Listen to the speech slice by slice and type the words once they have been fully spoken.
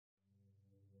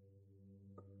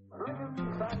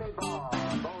Sandy Baugh,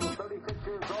 though 36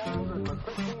 years old and with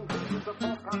 15 seasons of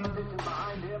full competition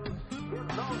behind him,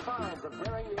 gives no signs of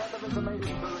nearing the end of his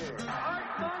amazing career. Art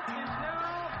Monk is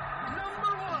now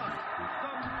number one, the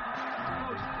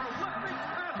most prolific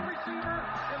pass receiver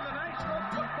in the National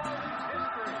Football League's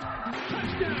history.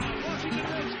 Touchdown, Washington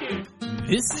Redskins.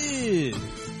 This is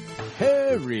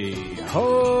Harry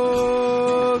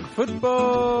Hog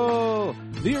Football,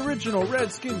 the original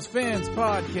Redskins fans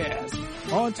podcast.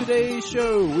 On today's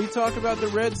show, we talk about the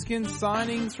Redskins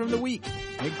signings from the week,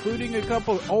 including a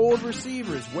couple old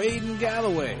receivers, Wade and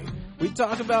Galloway. We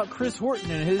talk about Chris Horton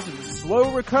and his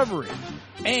slow recovery,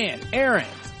 and Aaron's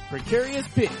precarious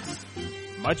picks.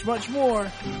 Much, much more,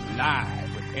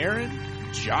 live with Aaron,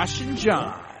 Josh, and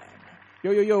John.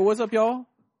 Yo, what's up, y'all?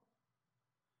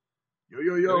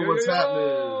 Yo, what's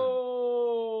happening?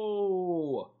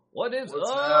 What is What's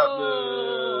up? happening?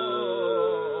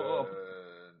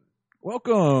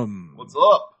 Welcome. What's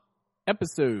up?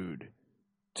 Episode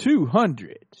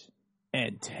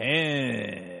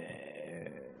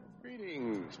 210.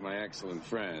 Greetings, my excellent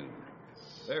friend.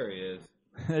 There he is.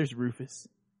 There's Rufus.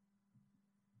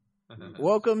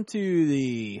 Welcome to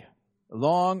the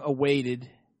long-awaited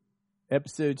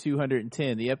episode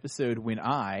 210, the episode when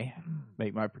I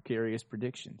make my precarious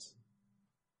predictions.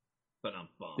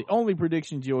 The only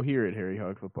predictions you'll hear at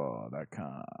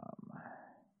harryhogfootball.com.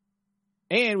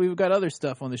 And we've got other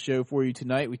stuff on the show for you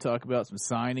tonight. We talk about some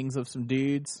signings of some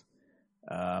dudes,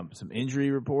 some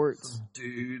injury reports,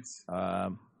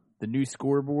 the new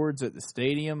scoreboards at the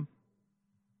stadium,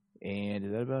 and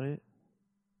is that about it?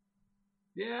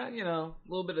 Yeah, a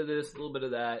little bit of this, a little bit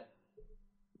of that.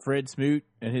 Fred Smoot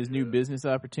and his new business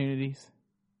opportunities,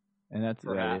 and that's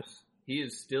perhaps about it. He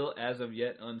is still, as of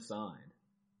yet, unsigned.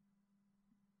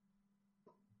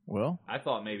 Well, I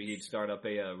thought maybe he'd start up a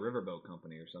riverboat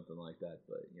company or something like that,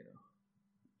 but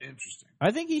Interesting.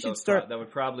 I think he should start. That would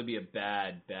probably be a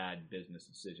bad business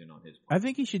decision on his part. I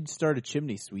think he should start a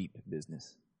chimney sweep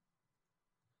business.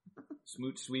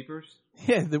 Smoot sweepers?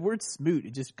 Yeah, the word smoot,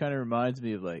 it just kind of reminds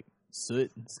me of like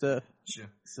soot and stuff. Sure.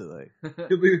 So like, I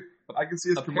can see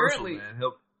his commercial, Apparently- man.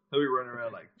 He'll be running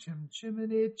around like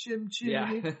chimney,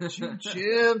 Yeah.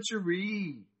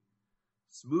 chimney.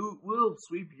 Smoot will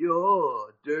sweep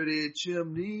your dirty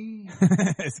chimney.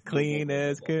 as clean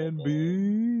as can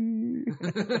be.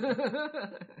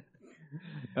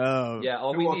 Yeah,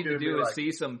 all we walk need in to and be do is like-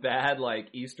 see some bad,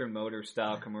 Eastern Motor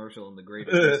style commercial in the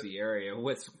greater DC area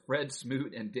with Fred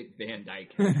Smoot and Dick Van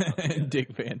Dyke. Dick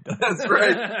Van Dyke. That's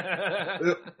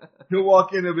right. He'll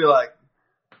walk in and be like,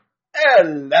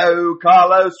 "Hello,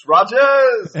 Carlos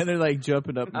Rogers." And they're like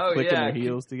jumping up and clicking their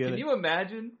heels together.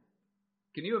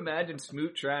 Can you imagine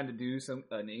Smoot trying to do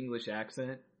an English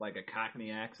accent, like a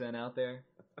Cockney accent out there?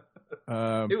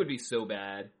 It would be so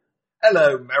bad.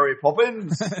 Hello, Mary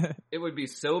Poppins. It would be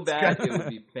so bad. It would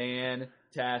be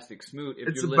fantastic. Smoot, if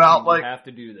It's you're about, listening, like- you have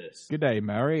to do this. Good day,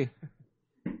 Mary.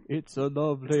 It's a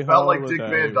lovely It's about like holiday, Dick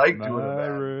Van Dyke doing a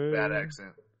Mary. bad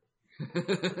accent.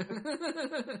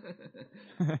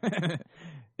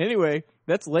 Anyway,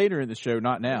 that's later in the show,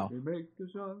 not now. We make the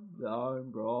sun shine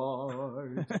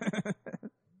bright.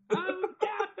 Oh,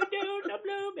 daffodils are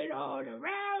blooming all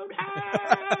around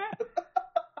her.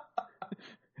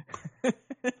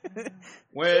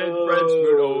 When Fred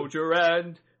Smoot holds your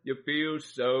hand, you feel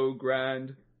so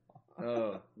grand.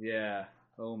 Oh, yeah.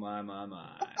 Oh, my.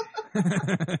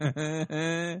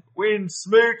 When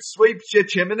Smoot sweeps your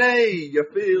chimney, you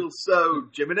feel so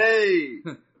Jiminy.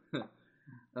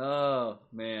 Oh,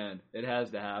 man. It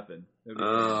has to happen.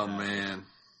 Oh, man.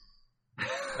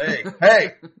 Hey.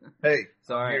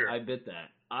 Sorry, Here. I bit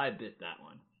that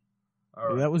one. All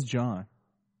right. That was John.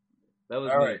 That was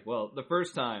All me. right. Well, the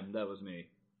first time, that was me.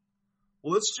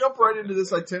 Well, let's jump right into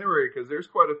this itinerary because there's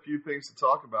quite a few things to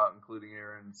talk about, including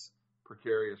Aaron's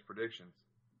precarious predictions.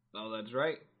 Oh, that's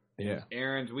right. Yeah. It's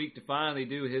Aaron's week to finally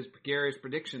do his precarious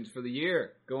predictions for the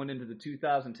year going into the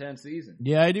 2010 season.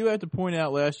 Yeah, I do have to point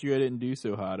out last year I didn't do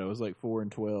so hot. I was like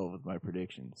 4-12 with my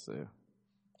predictions. So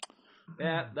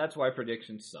Yeah, that's why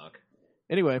predictions suck.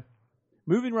 anyway,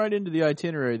 moving right into the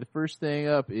itinerary, the first thing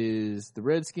up is the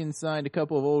Redskins signed a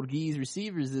couple of old Geese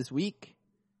receivers this week.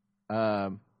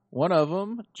 One of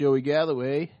them, Joey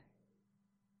Galloway,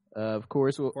 of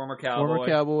course, Former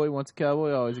Cowboy. once a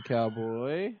Cowboy, always a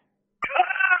Cowboy.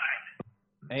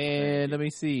 And let me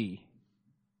see.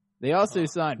 They also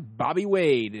signed Bobby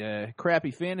Wade, a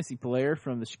crappy fantasy player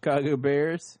from the Chicago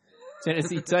Bears,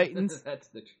 Tennessee Titans, That's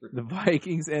the truth. the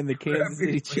Vikings, and the Kansas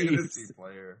City Chiefs.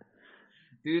 Player.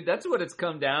 Dude, that's what it's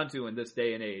come down to in this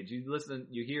day and age. You listen,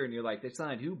 you hear, and you're like, they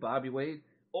signed who? Bobby Wade?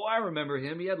 Oh, I remember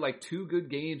him. He had like 2 good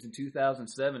games in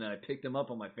 2007, and I picked him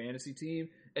up on my fantasy team,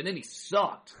 and then he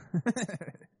sucked.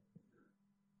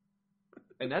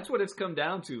 And that's what it's come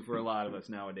down to for a lot of us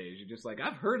nowadays. You're just like,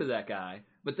 I've heard of that guy.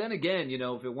 But then again, you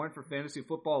know, if it weren't for fantasy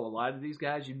football, a lot of these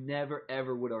guys you never,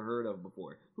 ever would have heard of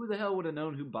before. Who the hell would have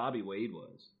known who Bobby Wade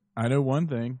was? I know one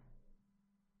thing.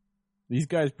 These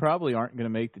guys probably aren't going to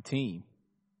make the team.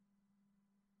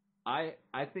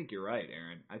 I think you're right,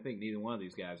 Aaron. I think neither one of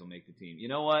these guys will make the team. You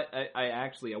know what?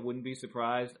 I wouldn't be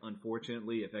surprised,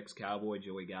 unfortunately, if ex-Cowboy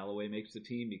Joey Galloway makes the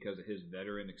team because of his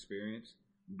veteran experience.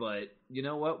 But you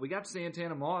know what? We got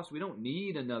Santana Moss. We don't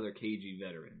need another KG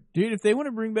veteran. Dude, if they want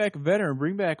to bring back a veteran,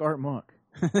 bring back Art Monk.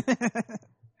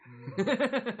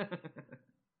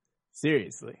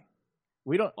 Seriously.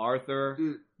 We don't Arthur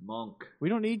Monk. We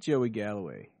don't need Joey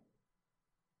Galloway.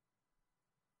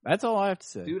 That's all I have to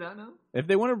say. Dude, I know. If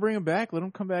they want to bring him back, let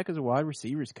him come back as a wide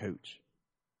receivers coach.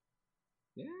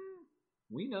 Yeah,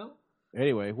 we know.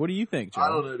 Anyway, what do you think, John? I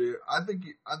don't know, dude. I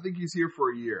think he's here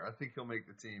for a year. I think he'll make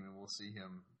the team, and we'll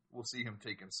see him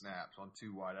taking snaps on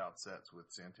 2 wideout sets with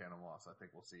Santana Moss. I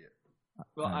think we'll see it.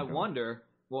 Well, I wonder.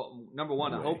 Well, number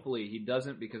one, hopefully he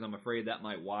doesn't, because I'm afraid that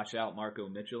might wash out Marco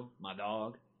Mitchell, my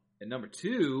dog. And number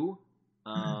 2,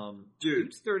 dude,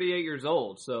 he's 38 years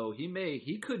old, so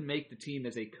he could make the team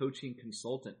as a coaching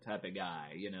consultant type of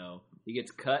guy. You know, he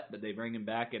gets cut, but they bring him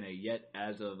back in a yet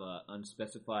as of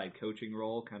unspecified coaching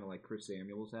role, kind of like Chris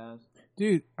Samuels has.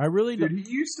 Dude, I really don't.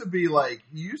 He used to be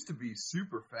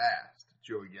super fast,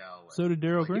 Joey Galloway. So did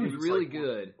Darryl Green. He was really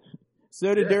good.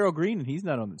 So did Darryl Green, and he's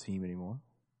not on the team anymore.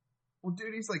 Well,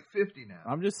 dude, he's like 50 now.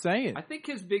 I'm just saying. I think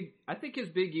his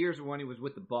big years were when he was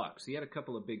with the Bucs. He had a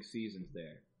couple of big seasons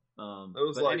there.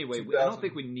 But like anyway, I don't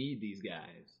think we need these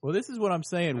guys. Well, this is what I'm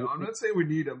saying. No, I'm not saying we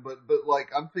need them, but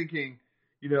like I'm thinking,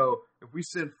 you know, if we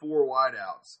send 4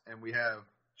 wideouts and we have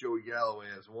Joey Galloway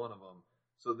as one of them,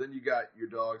 so then you got your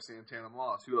dog Santana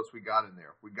Moss. Who else we got in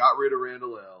there? We got rid of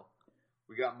Randall L.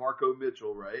 We got Marco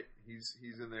Mitchell, right?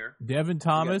 He's in there. Devin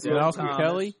Thomas, Malcolm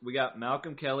Kelly. We got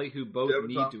Malcolm Kelly, who both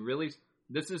need to really.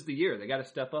 This is the year they got to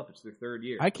step up. It's their 3rd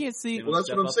year. I can't see. Well, that's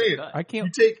what I'm saying. I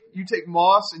can't. You take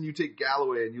Moss and you take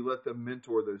Galloway and you let them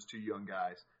mentor those 2 young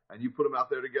guys and you put them out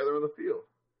there together on the field.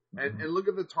 And look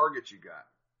at the targets you got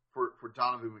for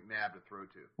Donovan McNabb to throw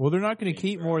to. Well, they're not going to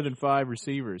keep more than 5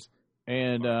 receivers,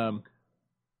 and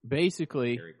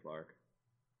basically, Gary Clark.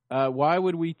 Why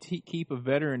would we keep a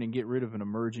veteran and get rid of an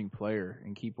emerging player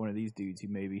and keep one of these dudes who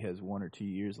maybe has 1 or 2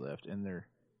 years left in their?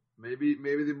 Maybe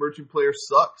the emerging player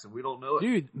sucks and we don't know it.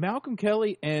 Dude, Malcolm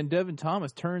Kelly and Devin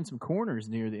Thomas turned some corners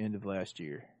near the end of last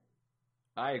year.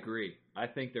 I agree. I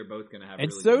think they're both going to have. And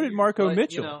really so good did Marco years.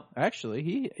 Mitchell. You know,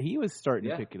 actually, he was starting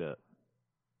to pick it up.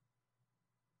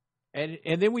 And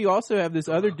then we also have this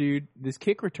other dude, this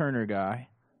kick returner guy,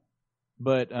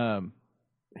 but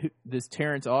this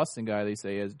Terrence Austin guy, they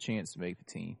say has a chance to make the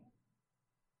team.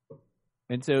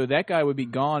 And so that guy would be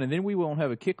gone, and then we won't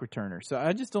have a kick returner. So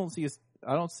I just don't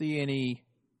see any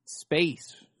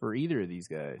space for either of these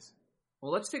guys.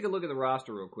 Well, let's take a look at the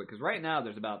roster real quick, because right now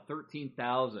there's about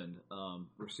 13,000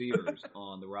 receivers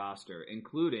on the roster,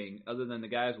 including, other than the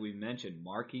guys we mentioned,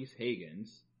 Marquise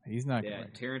Higgins. He's not going.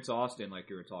 Terrence Austin, like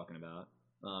you were talking about.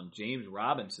 James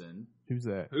Robinson. Who's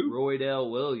that? Roydell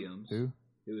Williams. Who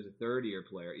was a 3rd-year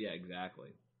player. Yeah, exactly.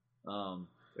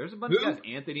 There's a bunch of guys.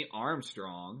 Anthony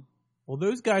Armstrong. Well,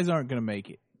 those guys aren't going to make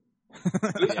it.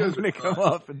 Those guys are come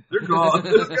up and they're gone.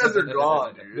 Those guys are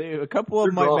gone, dude. A couple of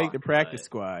them might make the practice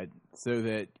squad, so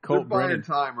that Colt Brennan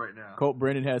time right now. Colt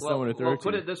Brennan has someone to throw to.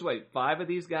 Put it this way: 5 of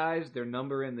these guys, their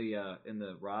number in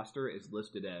the roster is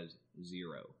listed as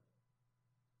 0.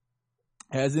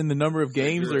 As in the number of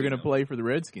games they're going to play for the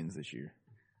Redskins this year.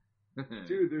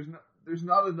 Dude, there's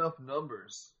not enough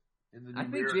numbers in the numeric I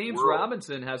think James world.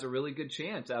 Robinson has a really good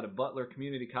chance out of Butler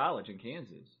Community College in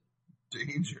Kansas.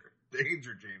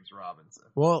 Danger, James Robinson.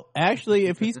 Well, actually,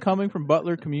 if he's coming from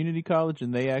Butler Community College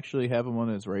and they actually have him on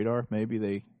his radar, maybe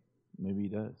he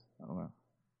does. I don't know.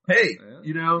 Hey, well,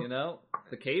 you know,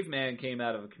 the caveman came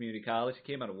out of a community college. He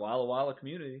came out of Walla Walla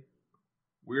Community.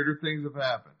 Weirder things have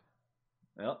happened.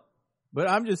 Well, but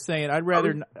I'm just saying,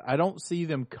 I don't see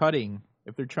them cutting,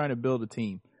 if they're trying to build a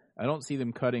team, I don't see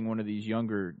them cutting one of these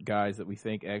younger guys that we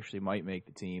think actually might make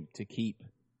the team to keep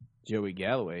Joey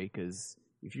Galloway, because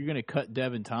if you're going to cut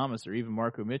Devin Thomas or even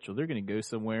Marco Mitchell, they're going to go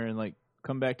somewhere and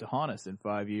come back to haunt us in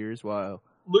 5 years while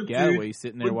Galloway's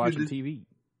sitting there watching TV.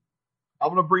 I'm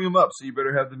going to bring him up, so you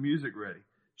better have the music ready.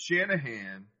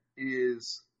 Shanahan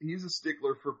he's a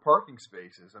stickler for parking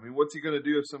spaces. I mean, what's he going to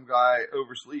do if some guy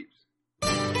oversleeps?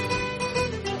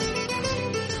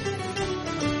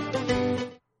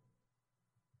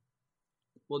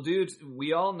 Well, dudes,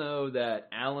 we all know that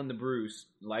Alan the Bruce,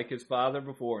 like his father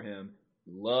before him,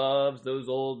 loves those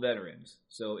old veterans.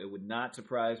 So it would not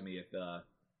surprise me if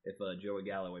Joey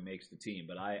Galloway makes the team.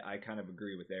 But I kind of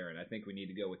agree with Aaron. I think we need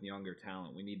to go with younger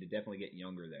talent. We need to definitely get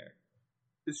younger there.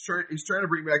 He's trying to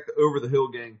bring back the Over the Hill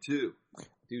gang too.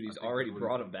 Dude, he's already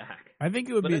brought him back. I think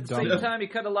it would But be a at the dumb. same time, he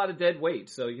cut a lot of dead weight.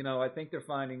 So I think they're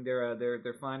finding they're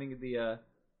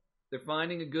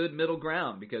finding a good middle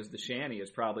ground, because the Shanny is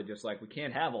probably just like, we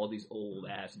can't have all these old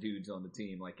ass dudes on the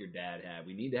team like your dad had.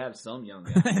 We need to have some young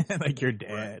guys. Like your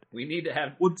dad. We need to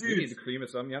have. Well, we dude. need to cream of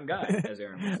some young guy, as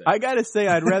Aaron would say. I gotta say,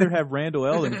 I'd rather have Randall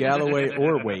L than Galloway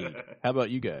or Wade. How about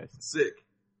you guys? Sick.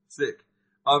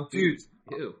 Dude.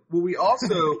 Ew. Well, we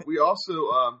also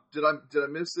did I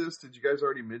miss this? Did you guys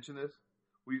already mention this?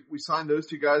 We signed those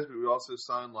two guys, but we also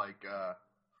signed like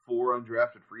 4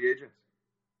 undrafted free agents.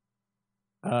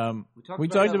 We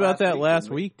talked about that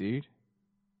last week, dude.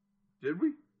 Did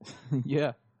we?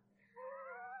 Yeah.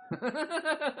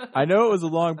 I know it was a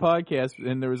long podcast,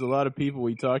 and there was a lot of people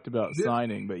we talked about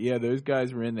signing, but yeah, those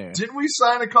guys were in there. Didn't we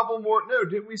sign a couple more? No,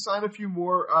 didn't we sign a few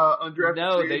more undrafted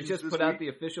No, free they agents just this put week? out the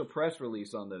official press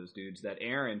release on those dudes that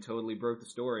Aaron totally broke the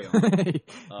story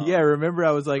on. Yeah, remember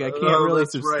I was like, I can't really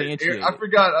that's right. substantiate Aaron, I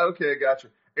forgot. Okay, I got you.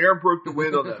 Aaron broke the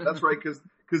wind on that. That's right,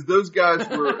 because those guys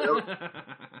were.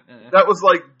 That was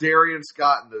like Darian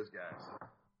Scott and those guys.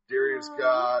 Darian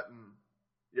Scott and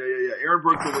yeah. Aaron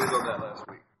broke the wind on that last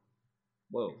week.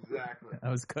 Whoa. Exactly. I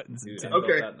was cutting some Dude, I time. felt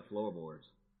Okay. that in the floorboards.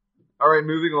 All right,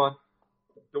 moving on.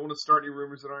 Don't want to start any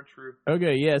rumors that aren't true.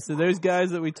 Okay, yeah, so those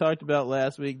guys that we talked about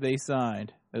last week, they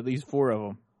signed. At least 4 of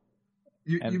them.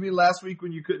 You mean last week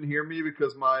when you couldn't hear me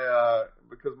because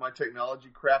my technology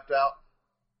crapped out?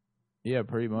 Yeah,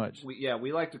 pretty much.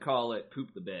 We like to call it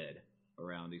poop the bed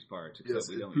around these parts, except Yes,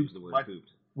 we it don't pooped use the word my-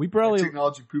 pooped. We My probably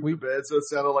technology pooped the bed, so it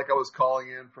sounded like I was calling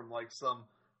in from like some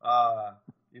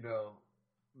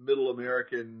middle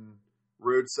American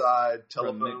roadside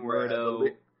telephone where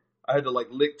I had to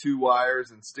lick 2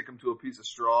 wires and stick them to a piece of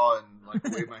straw and like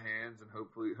wave my hands and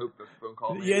hope the phone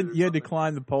call. you had to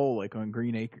climb the pole like on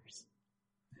Green Acres.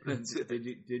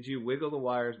 Did you wiggle the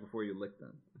wires before you licked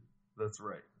them? That's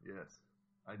right. Yes,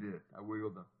 I did. I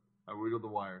wiggled them. I wiggled the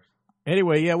wires.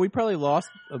 Anyway, yeah, we probably lost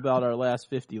about our last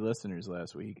 50 listeners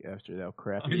last week after that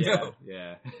crappy.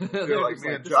 Yeah. They're like,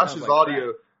 man, Josh's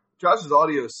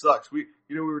audio sucks. We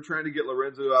were trying to get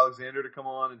Lorenzo Alexander to come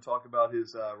on and talk about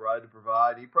his ride to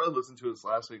provide. He probably listened to us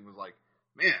last week and was like,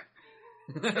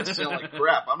 man, that sounds like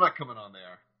crap. I'm not coming on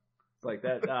there. It's like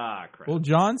that. Crap. Well,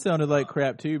 John sounded like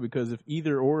crap too, because if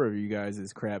either or of you guys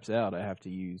is craps out, I have to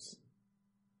use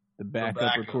the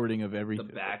backup recording of everything.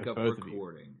 The backup both of you.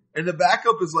 recording. And the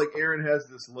backup is like Aaron has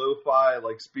this lo-fi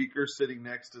like speaker sitting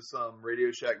next to some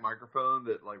Radio Shack microphone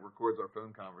that like records our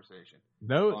phone conversation.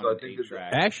 No, On So I an think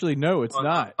 8-track. actually, no, it's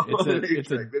not.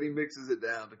 It's a then he mixes it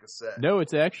down to cassette. no,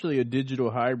 it's actually a digital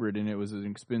hybrid, and it was an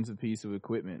expensive piece of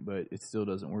equipment, but it still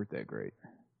doesn't work that great.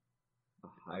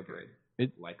 A hybrid.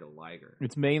 It- like a Liger.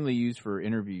 It's mainly used for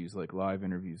interviews, like live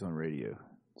interviews on radio.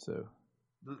 So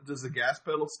Does the gas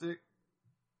pedal stick?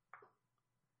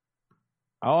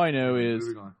 all I know is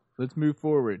Moving on. let's move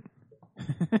forward.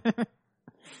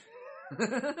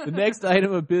 The next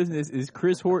item of business is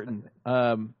Chris Horton.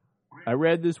 I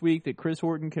read this week that Chris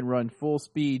Horton can run full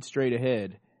speed straight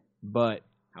ahead, but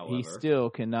However, he still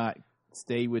cannot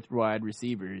stay with wide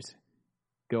receivers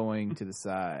going to the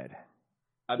side.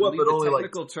 I Well, believe but the only, like-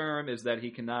 technical term is that he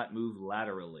cannot move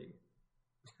laterally.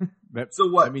 So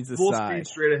what? That means the full side. speed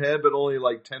straight ahead, but only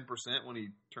like 10% when he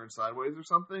turns sideways or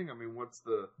something. I mean, what's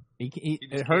the? just It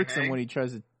can't hurts him hang? when he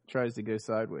tries to go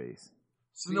sideways.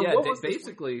 So But now, yeah, what was this-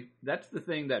 basically, that's the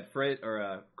thing that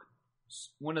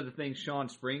one of the things Sean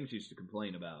Springs used to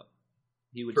complain about.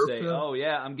 He would Turf say, field? "Oh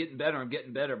yeah, I'm getting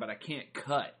better, but I can't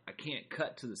cut. I can't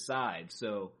cut to the side,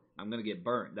 so I'm going to get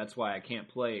burnt. That's why I can't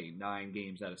play 9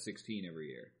 games out of 16 every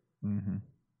year." Mm-hmm.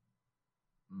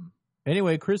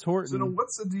 Anyway, Chris Horton. So now,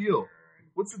 what's the deal?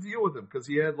 What's the deal with him? Because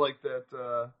he had like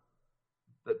that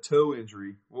toe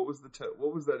injury. What was the toe?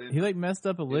 What was that injury? He messed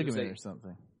up a was ligament a- or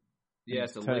something. Yeah,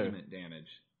 his it's a toe. ligament damage.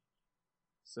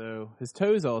 So his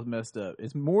toe's all messed up.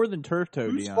 It's more than turf toe,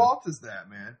 Whose Dion. fault is that,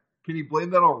 man? Can you blame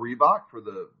that on Reebok for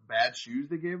the bad shoes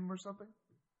they gave him or something?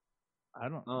 I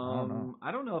don't know.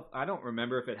 I don't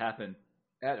remember if it happened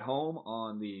at home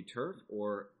on the turf,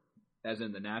 or as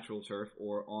in the natural turf,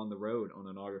 or on the road on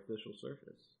an artificial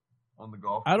surface. On the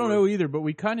golf I don't course? know either, but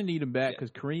we kind of need him back Yeah.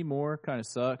 because Kareem Moore kind of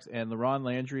sucks, and LaRon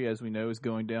Landry, as we know, is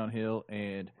going downhill,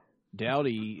 and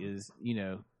Dowdy is,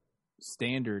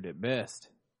 standard at best.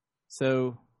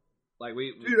 So Like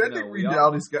we, Dude, I think Reed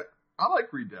Dowdy's got. I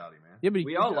like Reed Doughty, man. Yeah, but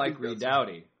We all like Reed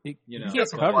Doughty. he you know. can't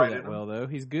some cover fight in that him. well though.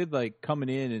 He's good like coming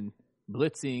in and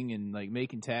blitzing and like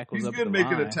making tackles. He's up good the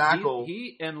making line. a tackle.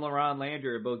 He and LaRon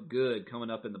Landry are both good coming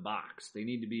up in the box. They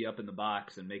need to be up in the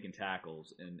box and making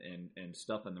tackles and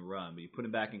stuff in the run. But you put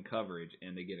them back in coverage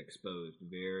and they get exposed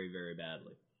very, very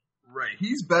badly. Right.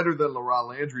 He's better than LaRon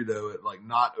Landry, though, at like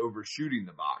not overshooting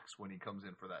the box when he comes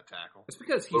in for that tackle. It's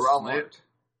because he's LaRon smart.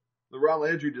 LaRon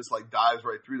Landry just like dives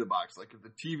right through the box. Like if the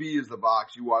TV is the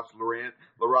box, you watch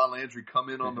LaRon Landry come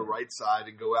in on the right side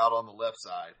and go out on the left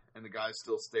side, and the guy's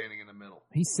still standing in the middle.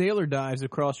 He sailor dives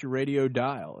across your radio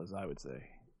dial, as I would say.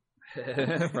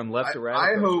 From left to right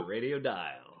I across hope- the radio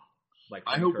dial. Like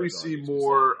I Frank hope we Herzog see used to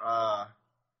more say.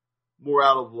 more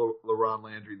out of LaRon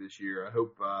Landry this year. I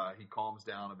hope he calms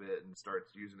down a bit and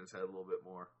starts using his head a little bit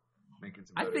more, making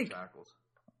some I better think- tackles.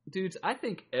 Dudes, I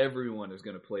think everyone is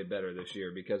going to play better this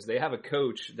year because they have a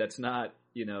coach that's not,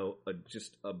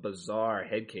 just a bizarre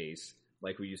head case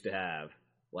like we used to have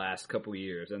last couple of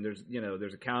years. And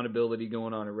there's accountability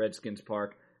going on at Redskins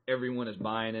Park. Everyone is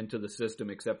buying into the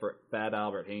system except for Fat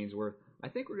Albert Hainsworth. I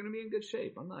think we're going to be in good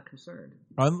shape. I'm not concerned.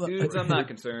 Dudes, I'm not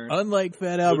concerned. Unlike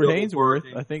Fat Albert double Hainsworth,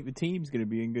 parking. I think the team's going to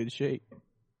be in good shape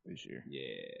this year.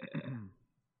 Yeah.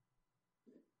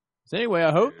 So anyway,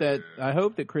 I hope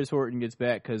that Chris Horton gets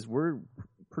back because we're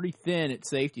pretty thin at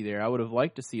safety there. I would have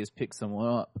liked to see us pick someone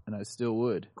up, and I still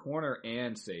would. Corner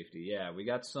and safety. Yeah, we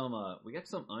got some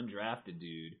undrafted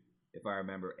dude, if I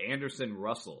remember, Anderson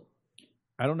Russell.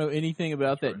 I don't know anything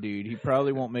about that dude. He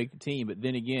probably won't make the team. But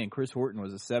then again, Chris Horton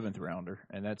was a 7th rounder,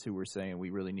 and that's who we're saying we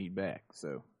really need back.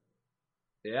 So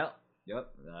Yep,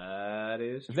 that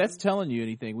is if true. that's telling you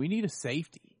anything, we need a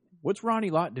safety. What's Ronnie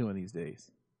Lott doing these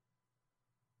days?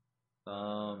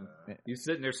 He's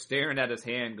sitting there staring at his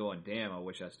hand going, damn, I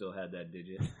wish I still had that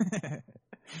digit.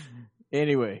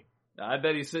 Anyway. I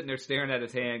bet he's sitting there staring at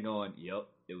his hand going, yep,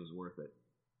 it was worth it.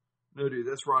 No, dude,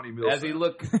 that's Ronnie Millsap. As he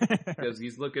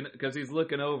because he's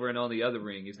looking over, and on the other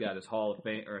ring, he's got his Hall of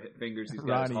Fame or fingers. He's got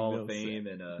Ronnie his Hall Millsap. of Fame,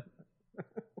 and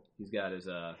he's got his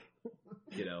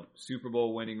Super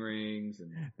Bowl winning rings.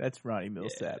 And That's Ronnie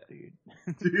Millsap, dude.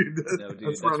 Dude, no, dude,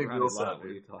 that's Ronnie Lott. Millsap. What are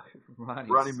you talking?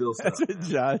 Ronnie Millsap. That's what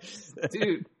Josh said.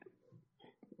 dude.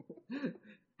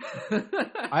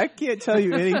 I can't tell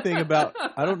you anything about.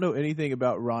 I don't know anything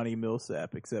about Ronnie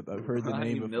Millsap except I've heard the Ronnie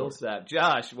name before. Millsap.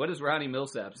 Josh, what is Ronnie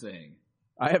Millsap saying?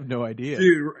 I have no idea. Dude,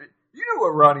 you know what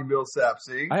Ronnie Millsap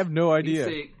sings? I have no He's idea.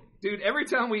 saying, dude, every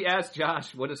time we ask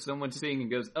Josh, what does someone sing? And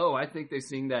goes, oh, I think they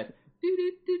sing that.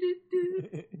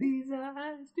 Do-do-do-do-do, these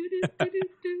eyes,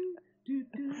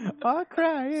 do-do-do-do-do, I'm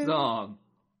crying. song.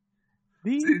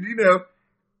 These- Dude,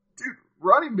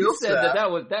 Ronnie You Millsap. said that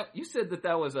was that. You said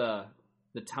that was the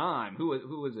time. Who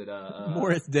was it?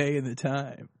 Morris Day in the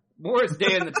Time. Morris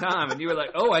Day in the Time, and you were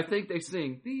like, oh, I think they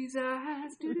sing these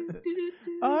eyes.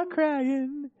 Are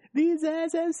crying. These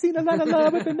eyes have seen a lot of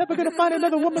love, but they're never gonna find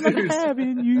another woman like I have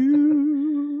in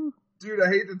you. Dude, I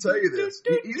hate to tell you this.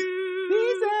 These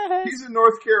eyes. He's a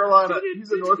North Carolina.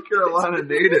 He's a North Carolina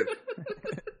native.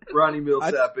 Ronnie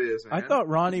Millsap is, man. I thought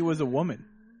Ronnie was a woman.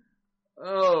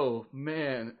 Oh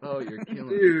man! Oh, you're killing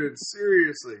me. Dude,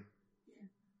 seriously.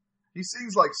 He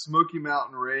sings like Smoky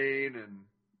Mountain Rain and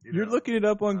You're looking it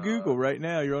up on Google right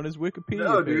now. You're on his Wikipedia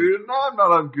No, page. dude. No, I'm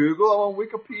not on Google. I'm on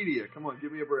Wikipedia. Come on,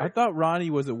 give me a break. I thought Ronnie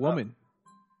was a woman.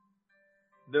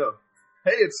 No.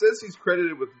 Hey, it says he's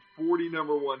credited with 40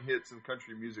 number one hits in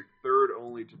country music, third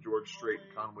only to George Strait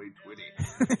and Conway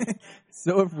Twitty.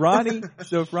 So if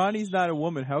Ronnie's not a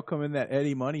woman, how come in that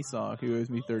Eddie Money song, who owes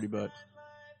me $30,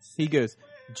 he goes,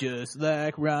 just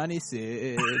like Ronnie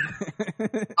said.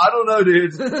 I don't know,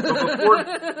 dude.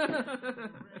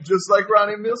 Just like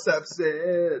Ronnie Millsap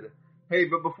said. Hey,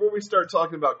 but before we start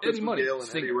talking about Eddie Crystal Money, Gale and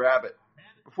singer. Eddie Rabbit,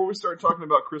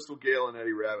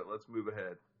 let's move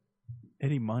ahead.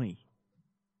 Eddie Money.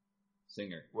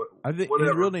 Singer I think his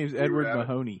Whatever. real name's Eddie Edward Rabbit.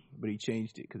 Mahoney, but he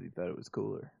changed it because he thought it was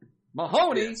cooler.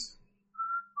 Mahoney. Yes.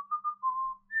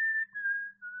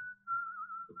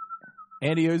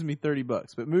 And he owes me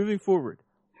 $30. But moving forward,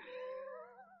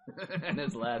 And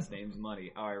his last name's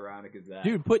Money. How ironic is that?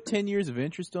 dude, put 10 years of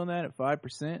interest on that at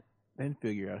 5%, then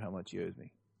figure out how much he owes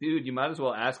me. Dude, you might as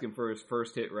well ask him for his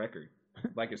first hit record.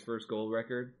 Like his first gold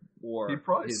record. Or He'd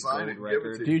probably his sign gold it and give it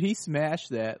record. to you. Dude, he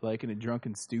smashed that like in a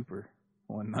drunken stupor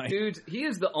one night. Dude, he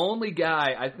is the only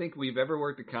guy I think we've ever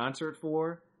worked a concert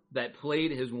for that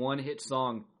played his one hit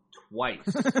song twice.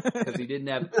 Because he didn't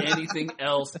have anything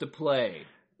else to play.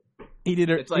 He did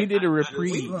a It's like,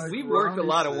 reprieve. We've worked a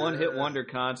lot of one-hit wonder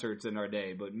concerts in our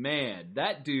day, but man,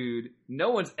 that dude, no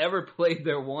one's ever played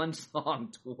their one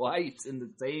song twice in the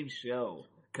same show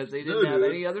because they didn't No, have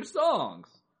dude. any other songs.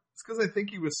 It's because I think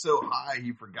he was so high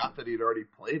he forgot that he'd already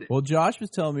played it. Well, Josh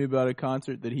was telling me about a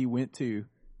concert that he went to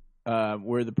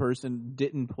where the person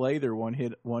didn't play their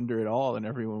one-hit wonder at all, and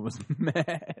everyone was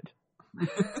mad.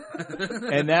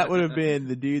 And that would have been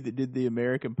the dude that did the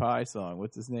American Pie song.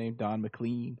 What's his name? Don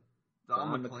McLean.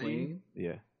 Don McLean?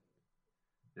 Yeah.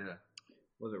 Yeah.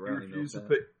 Was it He Ronnie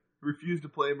refused to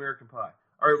play American Pie.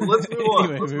 All right, well, let's move on.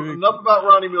 Anyway, Let's move moving- enough about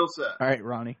Ronnie Millsap All right,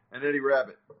 Ronnie. and Eddie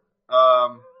Rabbit.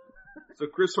 So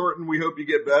Chris Horton, we hope you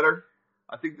get better.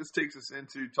 I think this takes us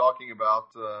into talking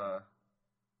about the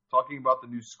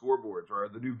new scoreboards or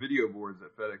the new video boards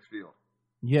at FedEx Field.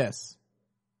 Yes.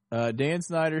 Dan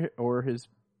Snyder or his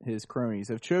cronies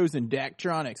have chosen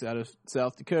Daktronics out of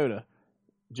South Dakota,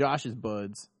 Josh's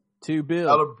buds, to build.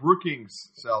 Out of Brookings,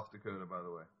 South Dakota, by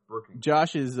the way. Brookings.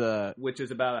 Josh's which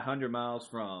is about 100 miles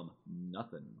from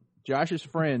nothing. Josh's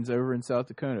friends over in South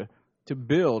Dakota to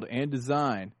build and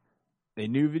design a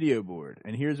new video board.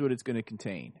 And here's what it's going to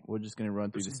contain. We're just going to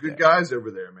run through There's the some good steps. guys over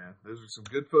there, man. Those are some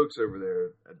good folks over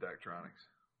there at Daktronics.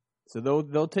 So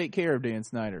they'll take care of Dan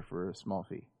Snyder for a small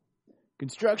fee.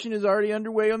 Construction is already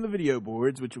underway on the video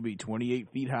boards, which will be 28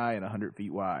 feet high and 100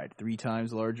 feet wide, 3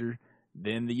 times larger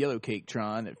than the Yellow Cake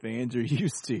Tron that fans are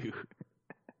used to.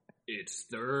 It's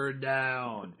third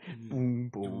down. Boom,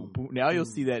 boom, boom. Now you'll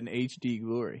see that in HD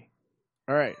glory.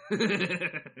 All right.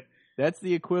 That's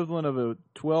the equivalent of a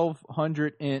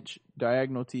 1,200-inch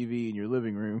diagonal TV in your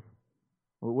living room.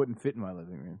 Well, it wouldn't fit in my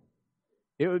living room.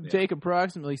 It would take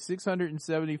approximately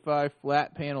 675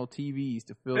 flat panel TVs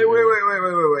to fill. Hey, wait.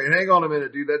 Hang on a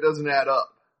minute, dude. That doesn't add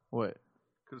up. What?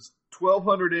 Because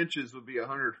 1,200 inches would be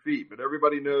 100 feet, but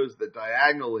everybody knows that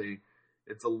diagonally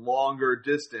it's a longer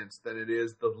distance than it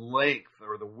is the length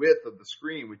or the width of the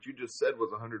screen, which you just said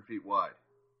was 100 feet wide.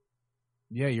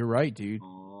 Yeah, you're right, dude.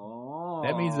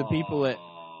 That means the people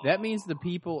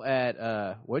at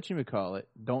whatchamacallit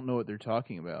don't know what they're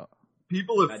talking about.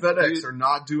 People at FedEx are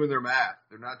not doing their math.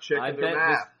 They're not checking their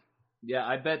math.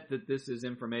 I bet that this is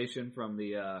information from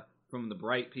the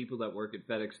bright people that work at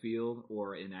FedEx Field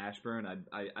or in Ashburn.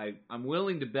 I'm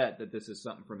willing to bet that this is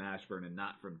something from Ashburn and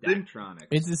not from Daktronics.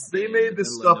 They made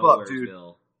this stuff up, dude.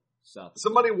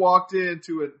 Somebody walked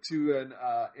into an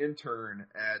intern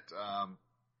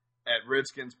at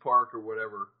Redskins Park or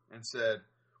whatever and said,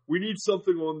 "We need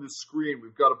something on this screen.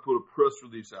 We've got to put a press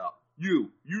release out. You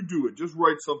do it. Just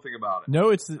write something about it." No,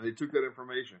 and they took that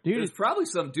information. Dude, There's probably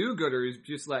some do-gooder who's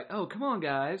just like, "Oh, come on,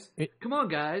 guys.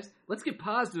 Let's get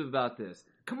positive about this.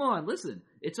 Come on, listen.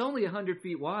 It's only 100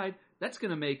 feet wide. That's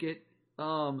going to make it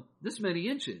this many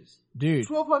inches." Dude,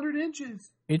 1,200 inches.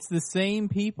 It's the same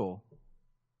people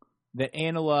that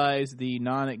analyze the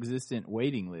non-existent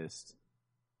waiting list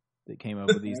that came up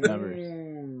with these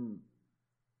numbers.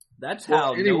 That's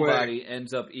how nobody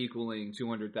ends up equaling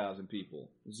 200,000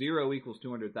 people. 0 equals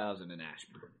 200,000 in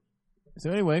Ashburn. So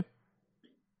anyway,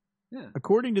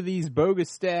 according to these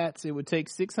bogus stats, it would take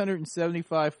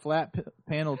 675 flat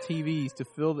panel TVs to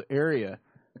fill the area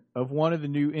of one of the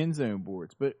new end zone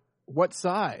boards. But what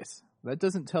size? That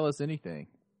doesn't tell us anything.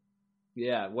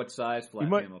 Yeah, what size flat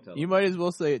panel tells You might as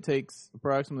well say it takes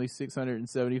approximately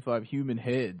 675 human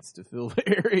heads to fill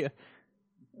the area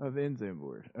of end zone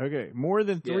board. Okay, more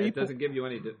than 3. It doesn't give you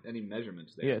any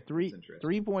measurements there. Yeah,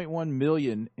 3.1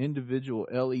 million individual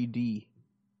LED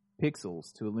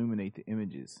pixels to illuminate the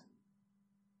images.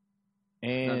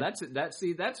 And no, that's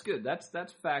good.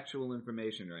 That's factual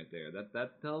information right there.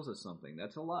 That tells us something.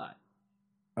 That's a lot.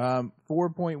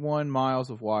 4.1 miles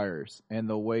of wires, and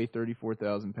they'll weigh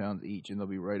 34,000 pounds each, and they'll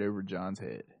be right over John's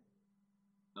head.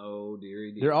 Oh,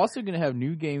 dearie dear. They're also going to have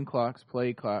new game clocks,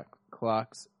 play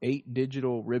clocks, 8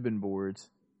 digital ribbon boards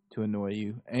to annoy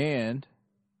you, and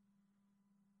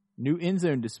new end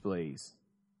zone displays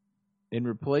in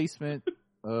replacement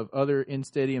of other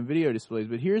in-stadium video displays.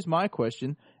 But here's my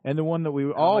question, and the one that we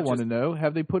all want to know: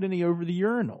 have they put any over the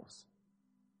urinals?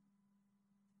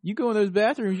 You go in those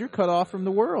bathrooms, you're cut off from the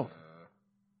world.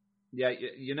 Yeah,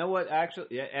 you know what? Actually,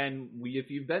 if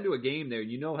you've been to a game there,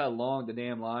 you know how long the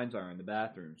damn lines are in the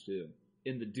bathrooms too.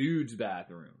 In the dudes'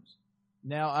 bathrooms.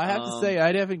 Now, I have to say,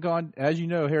 I haven't gone. As you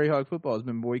know, Harry Hog Football has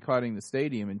been boycotting the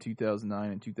stadium in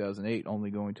 2009 and 2008, only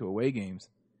going to away games.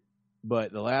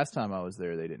 But the last time I was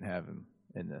there, they didn't have them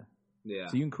in the. Yeah.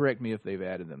 So you can correct me if they've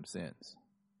added them since.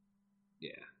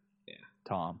 Yeah.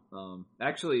 Tom.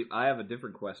 Actually, I have a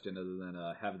different question other than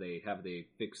have they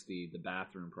fixed the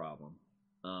bathroom problem.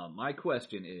 My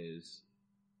question is,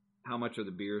 how much are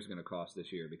the beers going to cost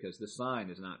this year? Because the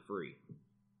sign is not free.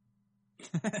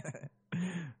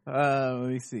 Let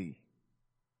me see.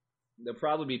 They'll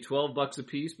probably be $12 a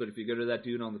piece, but if you go to that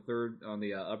dude on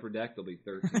the upper deck, they'll be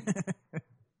 $13.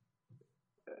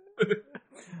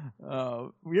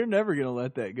 You're never gonna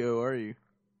let that go, are you?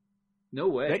 No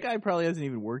way. That guy probably hasn't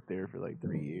even worked there for like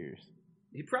 3 years.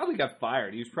 He probably got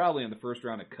fired. He was probably in the first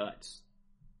round of cuts.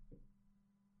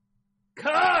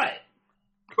 Cut!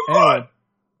 Anyway,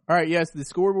 all right, yes, the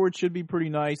scoreboard should be pretty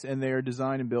nice, and they are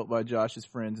designed and built by Josh's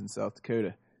friends in South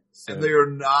Dakota. So, And they are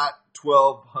not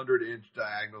 1,200-inch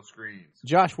diagonal screens.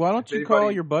 Josh, why don't If you call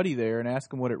anybody- your buddy there and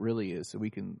ask him what it really is, so we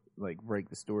can like break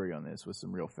the story on this with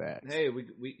some real facts? Hey, we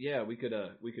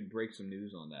could break some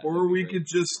news on that. Or That'd be we great.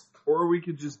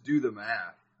 could just do the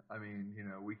math. I mean,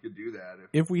 we could do that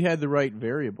If we had the right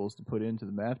variables to put into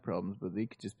the math problems, but they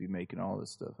could just be making all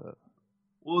this stuff up.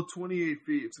 Well, 28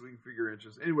 feet, so we can figure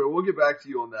inches. Anyway, we'll get back to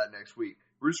you on that next week.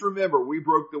 Just remember, we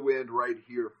broke the wind right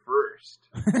here first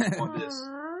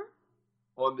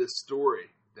on this story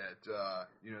that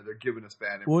they're giving us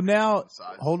bad information. Well, now, on the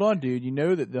size. hold on, dude. You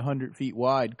know that the 100 feet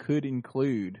wide could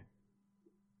include,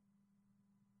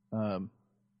 frame,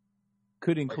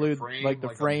 the like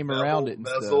a frame bevel, around it and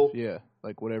bezel? stuff. Yeah,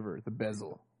 like whatever, the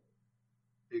bezel.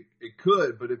 It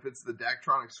could, but if it's the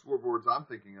Daktronics scoreboards I'm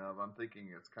thinking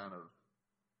it's kind of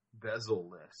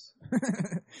bezel-less,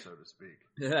 so to speak.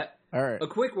 All right. A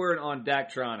quick word on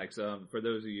Daktronics. For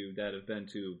those of you that have been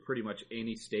to pretty much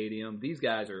any stadium, these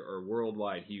guys are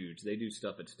worldwide huge. They do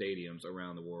stuff at stadiums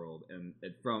around the world, and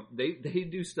they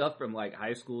do stuff from like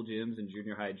high school gyms and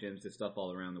junior high gyms to stuff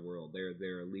all around the world.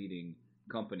 They're a leading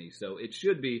company, so it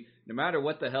should be, no matter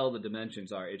what the hell the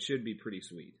dimensions are, it should be pretty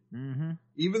sweet. Mm-hmm.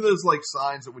 Even those like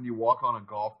signs that when you walk on a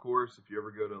golf course, if you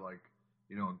ever go to like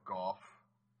a golf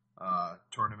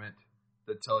tournament,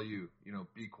 that tell you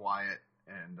be quiet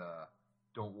and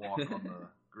don't walk on the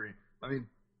green. I mean,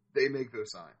 they make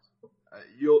those signs.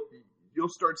 You'll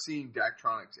start seeing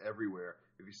Daktronics everywhere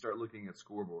if you start looking at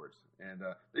scoreboards, and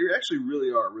they actually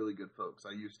really are really good folks.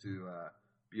 I used to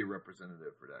be a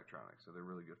representative for Daktronics, so they're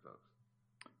really good folks.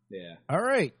 Yeah. All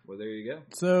right. Well, there you go.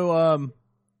 So,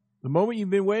 the moment you've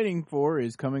been waiting for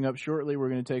is coming up shortly. We're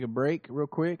going to take a break real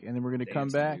quick, and then we're going to come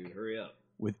back Dude, hurry up.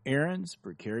 with Aaron's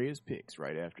precarious picks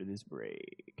right after this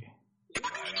break.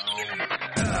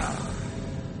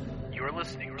 You're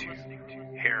listening to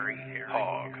Harry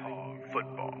Hog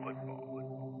Football.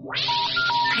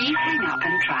 Please hang up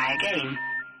and try again.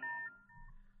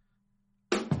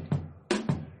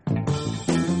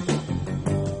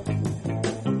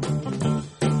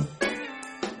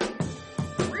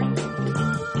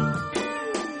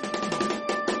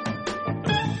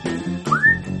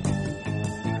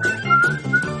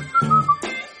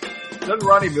 Doesn't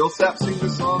Ronnie Millsap sing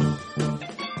this song?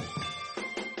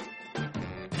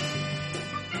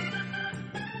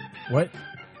 What?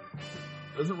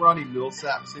 Doesn't Ronnie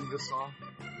Millsap sing this song?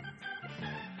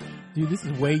 Dude, this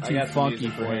is way I too got some funky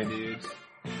music for you, him. dudes.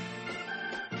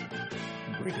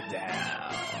 Break it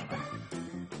down.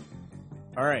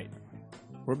 All right.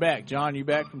 We're back. John, you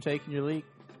back from taking your leak?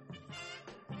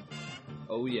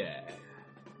 Oh yeah.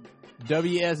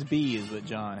 WSB is what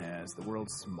John has, the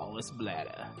world's smallest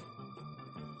bladder.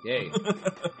 Yay.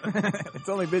 It's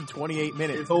only been 28 It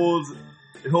minutes. holds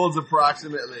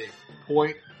approximately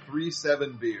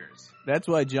 0.37 beers. That's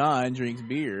why John drinks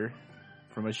beer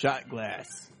from a shot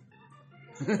glass.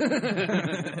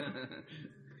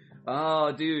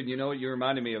 Oh, dude, you know what you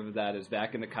reminded me of that is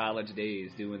back in the college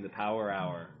days doing the Power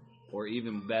Hour, or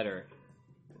even better,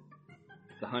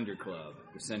 the 100 Club,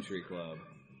 the Century Club.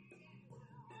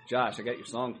 Josh, I got your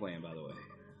song playing, by the way.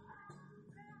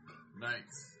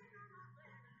 Nice.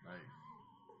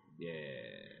 Yeah.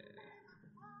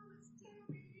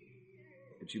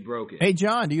 But you broke it. Hey,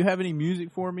 John, do you have any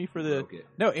music for me for the... Broke it.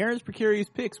 No, Aaron's Precarious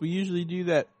Picks. We usually do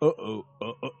that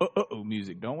uh-oh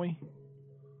music, don't we?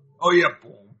 Oh yeah.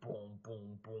 Boom, boom,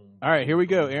 boom, boom. All right, here we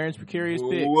go. Aaron's Precarious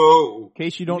Picks. Whoa. In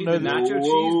case you don't You know mean the that... nacho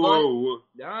cheese bun?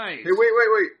 Nice. Hey,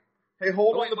 wait. Hey,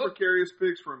 hold Oh, on wait, the look. precarious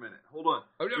picks for a minute. Hold on.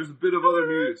 Oh, no. There's a bit of other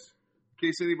news in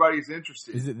case anybody's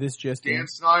interested. Is it this just Dan in?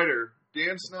 Snyder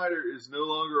is no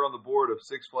longer on the board of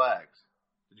Six Flags.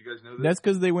 Did you guys know that? That's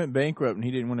because they went bankrupt and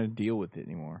he didn't want to deal with it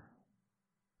anymore.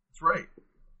 That's right.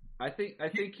 I think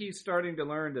he's starting to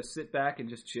learn to sit back and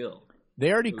just chill.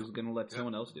 They already Who's going to let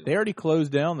someone else do they it? already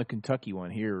closed down the Kentucky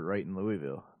one here right in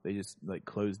Louisville. They just like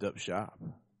closed up shop.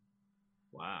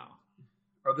 Wow.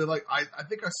 Are they like? I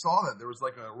think I saw that there was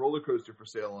like a roller coaster for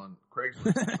sale on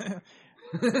Craigslist.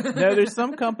 No, there's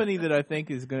some company that I think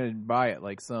is going to buy it,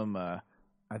 like some I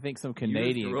think some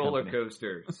Canadian Used roller company.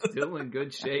 coaster, still in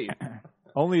good shape.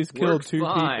 Only has killed Works 2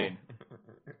 fine.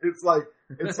 people. It's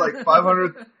like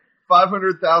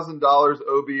 $500,000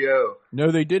 OBO.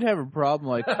 No, they did have a problem.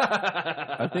 Like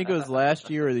I think it was last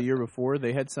year or the year before.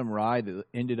 They had some ride that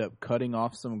ended up cutting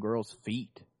off some girl's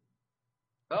feet.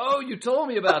 Oh, you told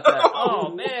me about that.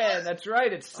 Oh, man, that's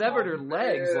right. It severed her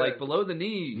legs, man. like, below the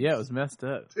knee. Yeah, it was messed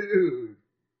up. Dude.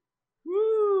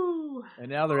 Woo! And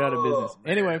now they're out of business.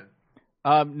 Man. Anyway,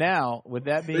 now, with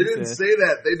that being They didn't said... say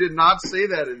that. They did not say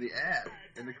that in the ad,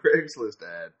 in the Craigslist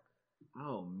ad.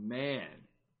 Oh, man.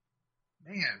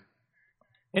 Man.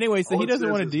 Anyway, so All he it doesn't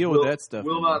says want to is deal will, with that stuff.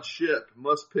 Will anymore. not ship.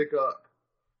 Must pick up.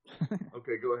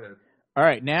 Okay, go ahead. All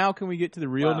right, now can we get to the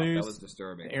real Wow, news? That was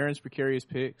disturbing. Aaron's precarious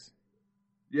picks.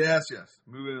 Yes.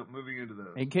 Moving into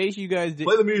those. In case you guys did...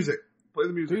 Play the music.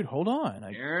 Dude, hold on.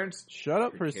 Aaron's Shut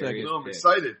up for a second. precarious No, I'm pick.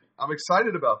 excited. I'm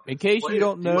excited about this. In case Play you it.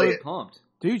 don't know... Play I'm it. pumped.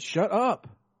 Dude, shut up.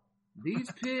 These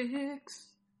picks.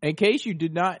 In case you do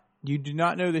not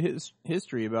know the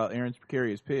history about Aaron's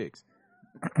precarious picks,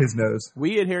 His nose.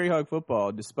 we at Harry Hog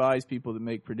Football despise people that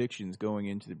make predictions going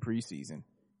into the preseason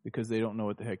because they don't know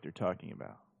what the heck they're talking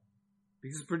about.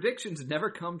 Because predictions never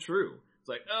come true. It's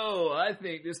like, oh, I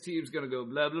think this team's going to go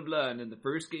blah, blah, blah, and in the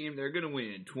first game they're going to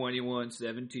win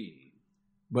 21-17.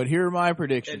 But here are my And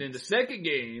predictions. in the second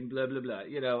game, blah, blah, blah.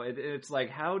 You know, it's like,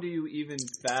 how do you even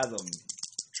fathom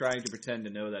trying to pretend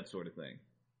to know that sort of thing?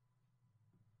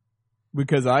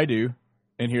 Because I do,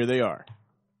 and here they are.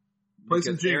 Play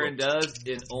some Because Aaron jingle. does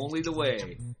in only the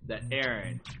way that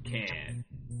Aaron can.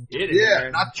 Hit it, Yeah,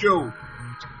 Aaron. Nacho.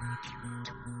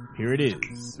 Here it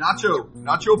is.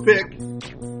 Nacho pick.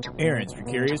 Aaron's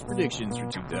precarious predictions for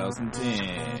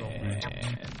 2010.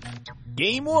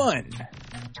 Game 1.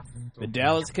 The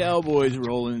Dallas Cowboys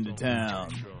roll into town.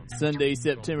 Sunday,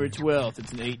 September 12th.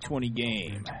 It's an 8:20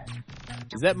 game.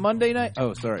 Is that Monday night?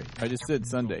 Oh, sorry. I just said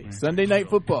Sunday. Sunday Night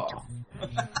Football.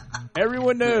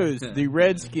 Everyone knows the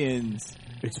Redskins.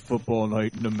 It's football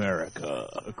night in America,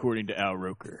 according to Al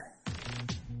Roker.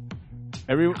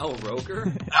 Al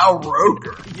Roker? Al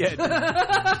Roker.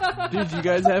 Yeah, dude, you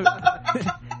guys have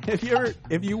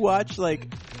if you watch like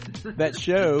that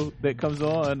show that comes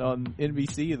on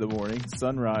NBC in the morning,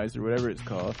 Sunrise or whatever it's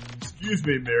called. Excuse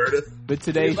me, Meredith. The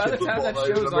Today By the Show. time that Football night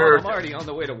in show's on, America. I'm already on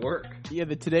the way to work. Yeah,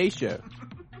 the Today Show.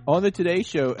 On the Today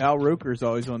Show, Al Roker's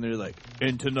always on there like,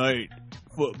 and tonight,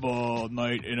 football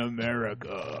night in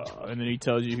America. And then he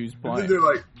tells you who's And playing.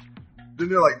 then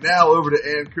they're like, now over to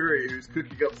Ann Curry, who's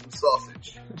cooking up some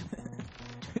sausage.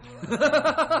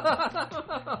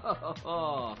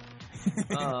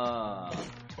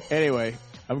 Anyway,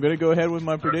 I'm going to go ahead with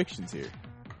my predictions here.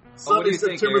 What do Sunday, you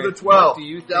think, September Eric? the 12th. What do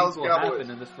you think Dallas will Cowboys. happen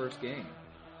in this first game?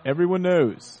 Everyone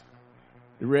knows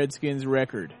the Redskins'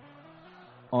 record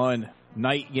on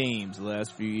night games the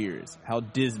last few years, how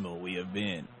dismal we have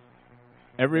been.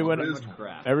 Everyone Much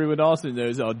crap. also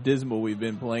knows how dismal we've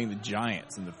been playing the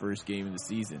Giants in the first game of the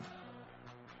season.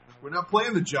 We're not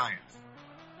playing the Giants.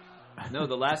 No,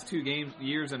 the last 2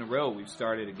 years in a row, we've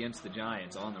started against the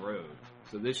Giants on the road.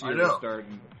 So this I year know. we're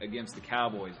starting against the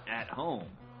Cowboys at home.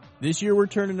 This year we're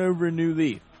turning over a new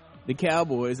leaf. The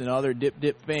Cowboys and all their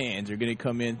dip fans are going to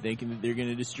come in thinking that they're going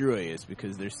to destroy us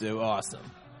because they're so awesome.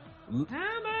 How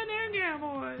about them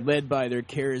Cowboys? Led by their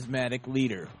charismatic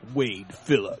leader, Wade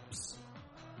Phillips.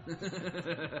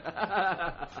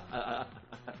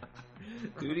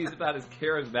 Dude, he's about as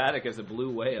charismatic as a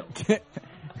blue whale.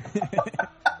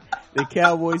 The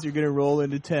Cowboys are going to roll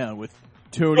into town with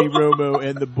Tony Romo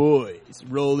and the boys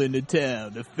roll into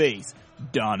town to face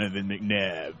Donovan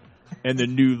McNabb and the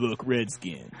new look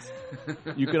Redskins.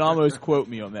 You can almost quote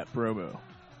me on that promo.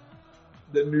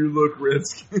 The new look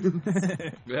Redskins.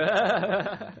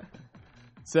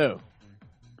 So,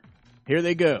 here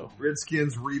they go.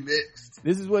 Redskins remixed.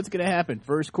 This is what's going to happen.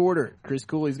 First quarter, Chris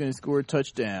Cooley's going to score a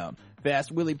touchdown.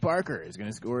 Fast Willie Parker is going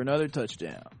to score another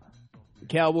touchdown. The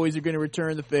Cowboys are going to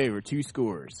return the favor, 2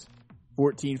 scores.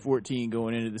 14-14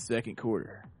 going into the second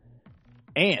quarter.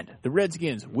 And the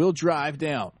Redskins will drive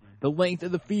down the length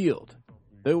of the field.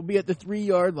 They will be at the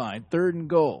 3-yard line, 3rd and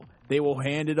goal. They will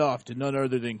hand it off to none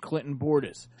other than Clinton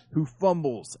Bordas, who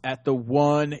fumbles at the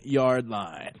 1-yard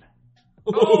line.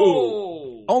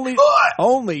 Oh!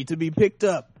 Only to be picked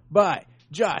up by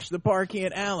Josh the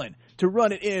Parkant Allen to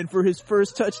run it in for his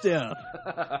first touchdown.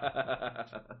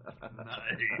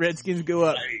 Redskins go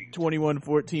up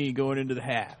 21-14 going into the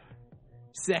half.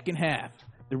 Second half,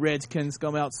 the Redskins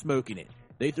come out smoking it.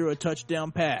 They throw a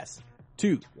touchdown pass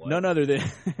to none other than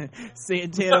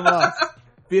Santana Moss.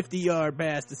 50-yard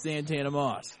pass to Santana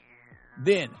Moss.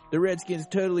 Then the Redskins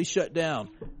totally shut down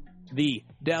the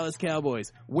Dallas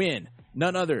Cowboys. Win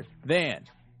none other than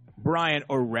Brian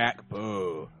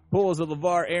Orakpo. Pulls a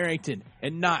LeVar Arrington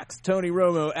and knocks Tony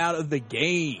Romo out of the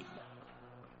game.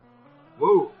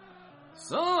 Whoa.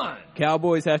 Son!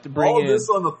 Cowboys have to bring All in... this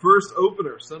on the first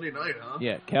opener, Sunday night, huh?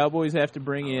 Yeah, Cowboys have to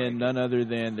bring in none other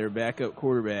than their backup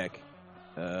quarterback,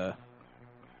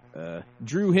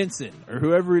 Drew Henson or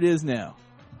whoever it is now.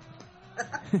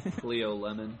 Cleo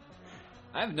Lemon.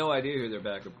 I have no idea who their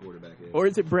backup quarterback is. Or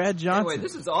is it Brad Johnson? Anyway,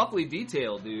 this is awfully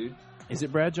detailed, dude. Is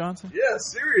it Brad Johnson? Yeah,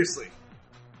 seriously.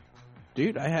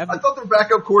 Dude, I thought their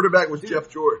backup quarterback was Jeff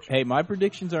George. Hey, my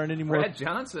predictions aren't any more... Brad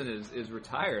Johnson is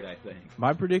retired, I think.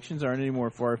 My predictions aren't any more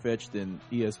far-fetched than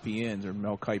ESPN's or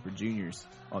Mel Kiper Jr.'s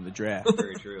on the draft.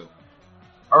 Very true.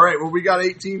 All right, well, we got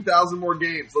 18,000 more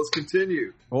games. Let's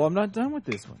continue. Well, I'm not done with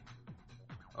this one.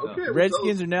 Okay. The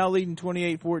Redskins are now leading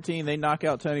 28-14. They knock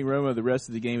out Tony Romo. The rest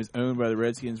of the game is owned by the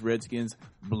Redskins. Redskins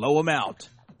blow them out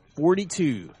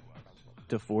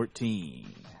 42-14.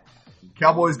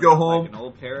 Cowboys go home. Like an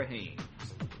old pair of Hanes.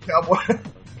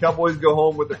 Cowboys go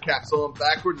home with their caps on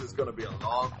backwards. It's going to be a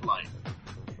long flight.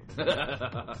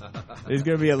 There's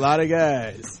going to be a lot of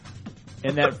guys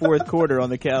in that fourth quarter on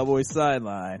the Cowboys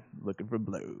sideline looking for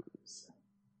blows.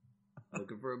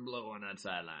 Looking for a blow on that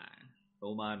sideline.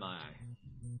 Oh, my.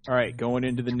 All right, going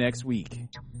into the next week.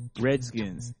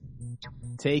 Redskins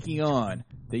taking on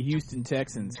the Houston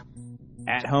Texans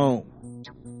at home.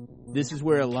 This is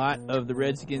where a lot of the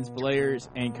Redskins players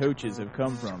and coaches have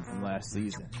come from last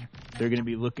season. They're going to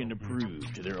be looking to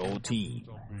prove to their old team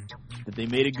that they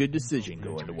made a good decision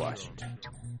going to Washington.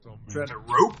 Trying to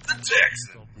rope the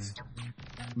Texans.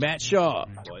 Matt Shaw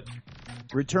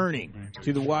returning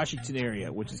to the Washington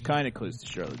area, which is kind of close to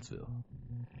Charlottesville.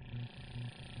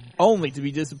 Only to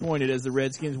be disappointed as the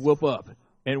Redskins whoop up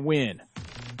and win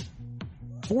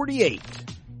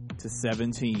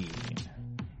 48-17.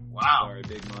 Wow. Sorry,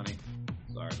 big money.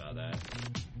 Sorry about that.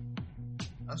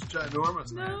 That's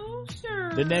ginormous, man. No,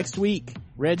 sir. The next week,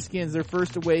 Redskins, their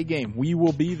first away game. We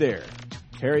will be there.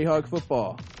 Harry Hog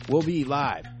Football will be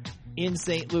live in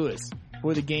St. Louis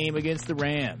for the game against the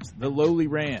Rams, the lowly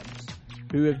Rams,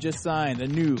 who have just signed a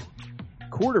new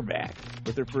quarterback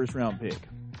with their first round pick.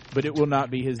 But it will not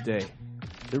be his day.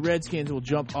 The Redskins will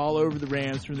jump all over the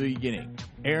Rams from the beginning.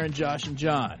 Aaron, Josh, and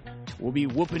John will be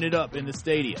whooping it up in the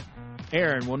stadium.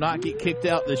 Aaron will not get kicked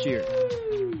out this year.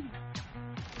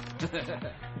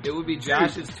 It would be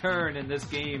Josh's turn in this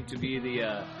game to be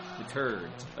the turd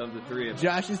of the three of us.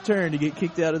 Josh's turn to get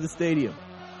kicked out of the stadium.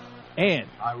 And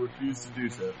I refuse to do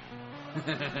so.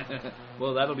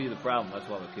 Well, that'll be the problem. That's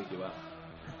why they'll kick you out.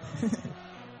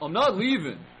 I'm not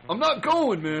leaving. I'm not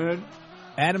going, man.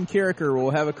 Adam Carricker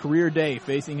will have a career day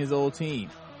facing his old team.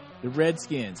 The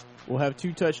Redskins will have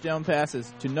 2 touchdown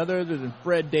passes to none other than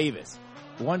Fred Davis.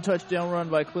 1 touchdown run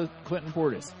by Clinton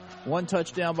Portis. 1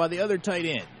 touchdown by the other tight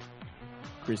end,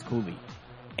 Chris Cooley.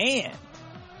 And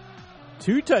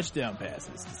 2 touchdown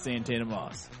passes to Santana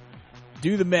Moss.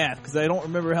 Do the math, because I don't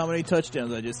remember how many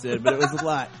touchdowns I just said, but it was a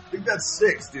lot. I think that's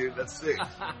 6, dude. That's 6.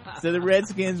 So the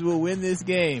Redskins will win this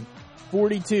game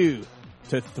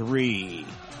 42-3.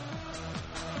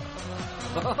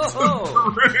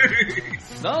 Oh,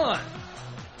 son.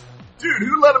 Dude,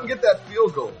 who let him get that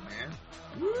field goal, man?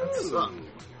 That sucked.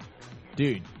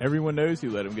 Dude, everyone knows who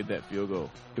let him get that field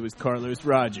goal. It was Carlos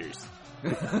Rogers.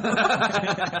 All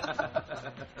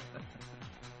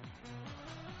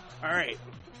right.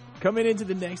 Coming into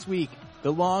the next week,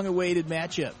 the long-awaited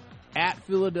matchup at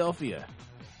Philadelphia.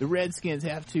 The Redskins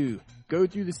have to go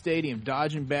through the stadium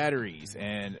dodging batteries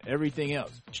and everything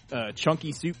else.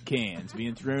 Chunky soup cans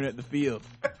being thrown at the field.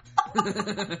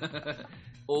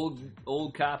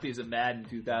 Old copies of Madden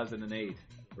 2008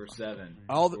 or 7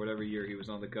 or whatever year he was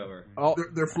on the cover.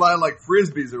 They're flying like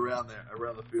frisbees around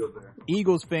the field there.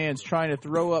 Eagles fans trying to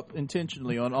throw up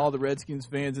intentionally on all the Redskins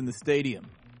fans in the stadium.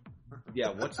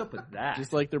 Yeah, what's up with that?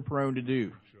 Just like they're prone to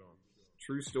do.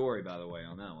 True story, by the way,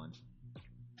 on that one.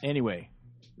 Anyway,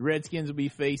 the Redskins will be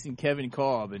facing Kevin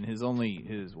Kolb in his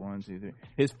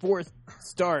 4th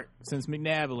start since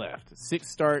McNabb left. 6th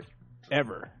start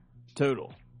ever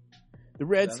total. The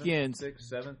Redskins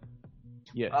 7th.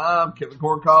 Yeah. I'm Kevin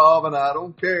Corncob and I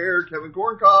don't care. Kevin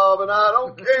Corncob and I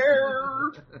don't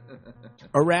care.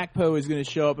 Arakpo is going to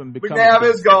show up and become. McNabb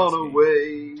has gone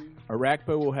away.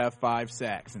 Arakpo will have 5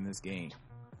 sacks in this game.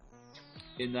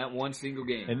 In that one single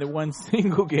game. In the one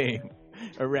single game,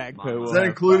 Arakpo will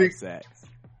have 5 sacks.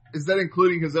 Is that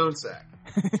including his own sack?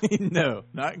 No,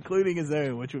 not including his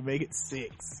own, which would make it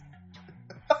 6.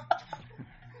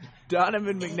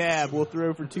 Donovan McNabb will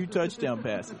throw for 2 touchdown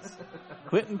passes.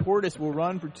 Clinton Portis will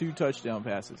run for 2 touchdown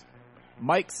passes.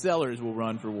 Mike Sellers will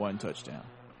run for 1 touchdown.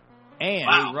 And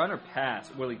Will he run or pass?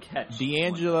 Will he catch?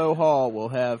 D'Angelo Hall will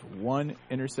have 1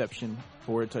 interception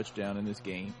for a touchdown in this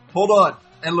game. Hold on.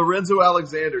 And Lorenzo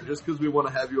Alexander, just because we want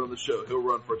to have you on the show, he'll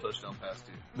run for a touchdown pass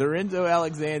too. Lorenzo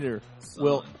Alexander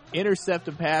will intercept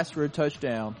a pass for a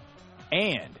touchdown,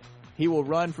 and he will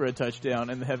run for a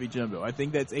touchdown in the heavy jumbo. I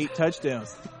think that's 8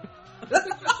 touchdowns.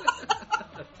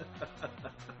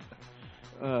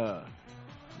 The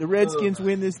Redskins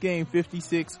win this game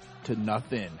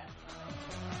 56-0.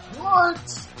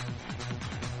 What?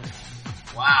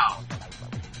 Wow.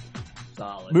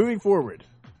 Solid. Moving forward.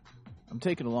 I'm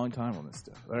taking a long time on this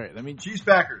stuff. All right, let me... Chiefs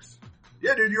Packers.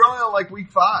 Yeah, dude, you're only on like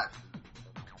week 5.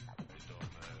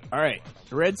 All right.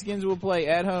 The Redskins will play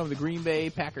at home the Green Bay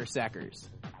Packers-Sackers.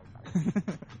 Chiefs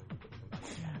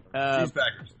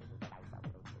Packers.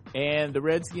 And the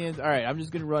Redskins... All right, I'm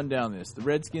just going to run down this. The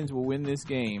Redskins will win this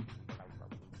game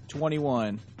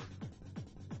 21-14.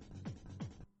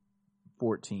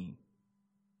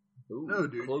 Ooh, No,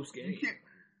 dude. Close game. You can't,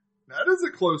 that is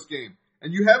a close game.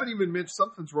 And you haven't even mentioned...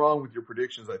 Something's wrong with your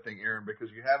predictions, I think, Aaron,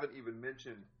 because you haven't even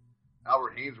mentioned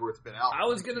Albert Hainsworth's been out. I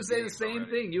was going to say the same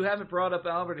thing. You haven't brought up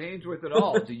Albert Hainsworth at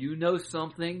all. Do you know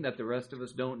something that the rest of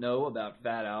us don't know about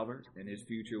Fat Albert and his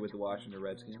future with the Washington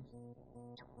Redskins?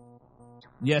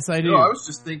 Yes, I do. No, I was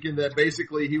just thinking that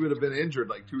basically he would have been injured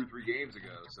like 2 or 3 games ago,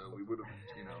 so we would have,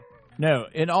 No,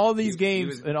 in all these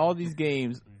games,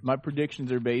 my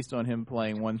predictions are based on him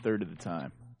playing 1/3 of the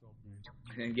time.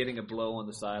 And getting a blow on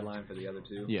the sideline for the other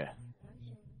two? Yeah.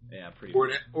 Yeah, pretty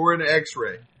or an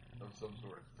X-ray of some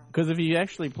sort. Because if he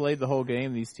actually played the whole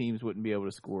game, these teams wouldn't be able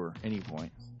to score any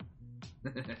points.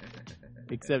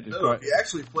 Except if he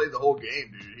actually played the whole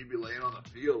game, dude, he'd be laying on the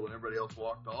field when everybody else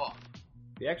walked off.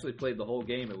 If he actually played the whole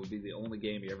game, it would be the only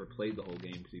game he ever played the whole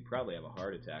game because he'd probably have a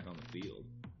heart attack on the field.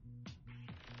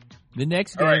 The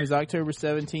next game is October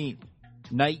 17th.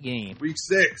 Night game. Week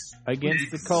 6.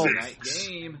 Against the Colts. Night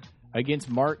game. Against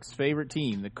Mark's favorite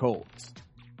team, the Colts.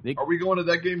 Are we going to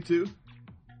that game too?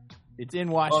 It's in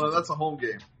Washington. Oh, no, that's a home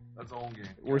game.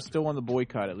 We're still on the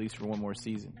boycott, at least for one more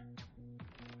season.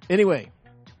 Anyway.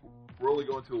 We're only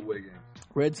going to away games.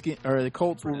 The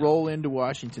Colts will roll into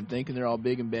Washington thinking they're all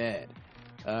big and bad.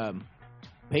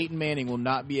 Peyton Manning will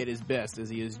not be at his best as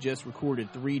he has just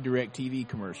recorded 3 DirecTV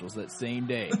commercials that same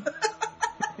day.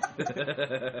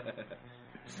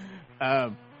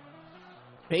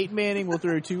 Peyton Manning will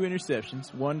throw 2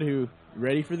 interceptions. One to,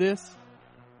 ready for this?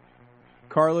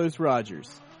 Carlos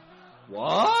Rogers.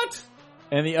 What?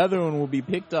 And the other one will be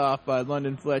picked off by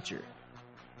London Fletcher.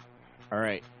 All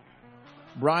right.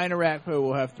 Brian Orakpo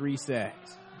will have 3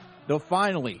 sacks. The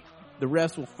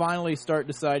refs will finally start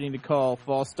deciding to call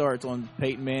false starts on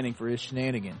Peyton Manning for his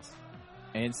shenanigans.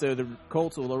 And so the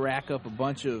Colts will rack up a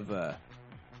bunch of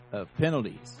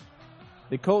penalties.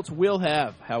 The Colts will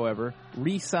have, however,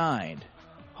 re-signed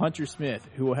Hunter Smith,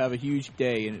 who will have a huge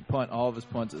day and punt all of his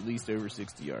punts at least over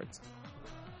 60 yards.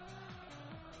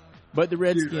 But the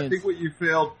Redskins... Dude, I think what you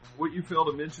failed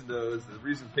to mention, though, is the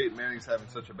reason Peyton Manning's having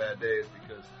such a bad day is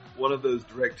because one of those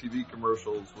DirecTV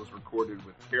commercials was recorded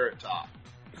with Carrot Top.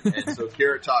 And so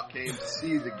Carrot Top came to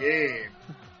see the game,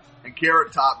 and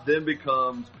Carrot Top then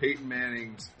becomes Peyton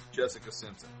Manning's Jessica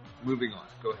Simpson. Moving on.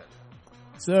 Go ahead.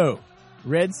 So,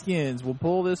 Redskins will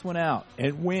pull this one out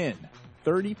and win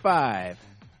 35-24.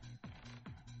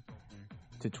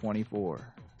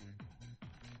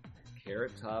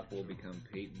 Carrot Top will become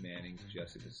Peyton Manning's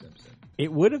Jessica Simpson.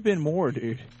 It would have been more,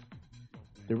 dude.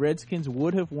 The Redskins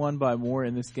would have won by more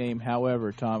in this game.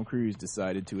 However, Tom Cruise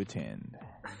decided to attend.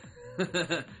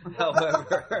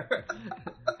 However,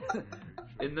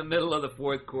 in the middle of the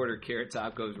 4th quarter, Carrot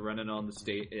Top goes running on the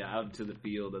out into the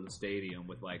field of the stadium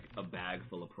with like a bag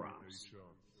full of props.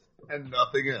 And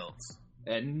nothing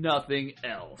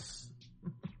else.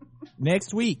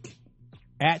 Next week,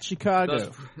 at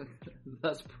Chicago.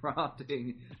 Thus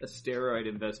prompting a steroid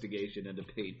investigation into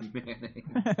Peyton Manning.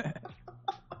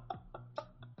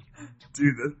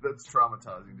 Dude, that's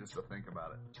traumatizing just to think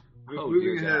about it.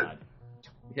 Moving ahead. God.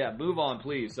 Yeah, move on,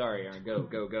 please. Sorry, Aaron. Go.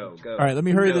 All right, let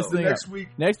me hurry this thing up.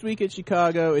 Next week at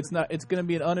Chicago, it's going to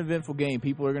be an uneventful game.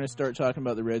 People are going to start talking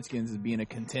about the Redskins as being a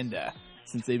contender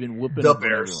since they've been whooping up on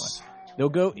everyone.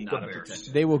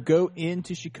 They will go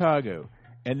into Chicago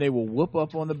and they will whoop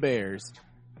up on the Bears.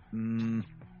 I'm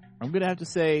going to have to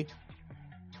say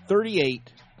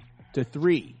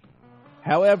 38-3.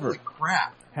 However,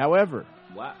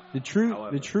 wow.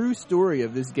 The true story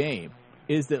of this game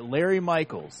is that Larry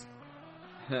Michaels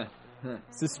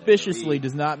suspiciously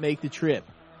does not make the trip,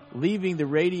 leaving the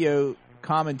radio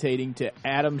commentating to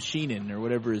Adam Sheenan or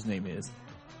whatever his name is,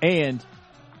 and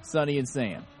Sonny and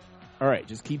Sam. All right,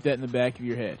 just keep that in the back of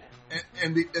your head.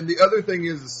 And the other thing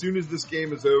is, as soon as this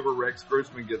game is over, Rex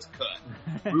Grossman gets cut.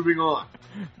 Moving on.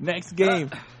 Next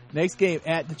game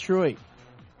at Detroit.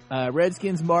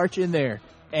 Redskins march in there,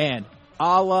 and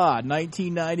a la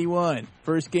 1991,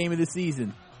 first game of the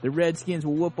season, the Redskins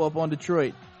will whoop up on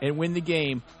Detroit and win the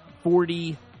game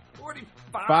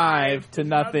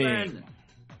 45-0.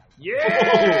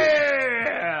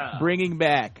 Yeah! Bringing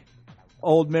back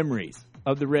old memories.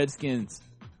 of the Redskins.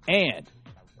 And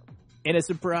in a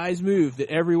surprise move that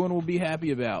everyone will be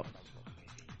happy about,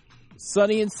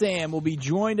 Sonny and Sam will be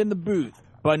joined in the booth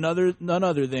by none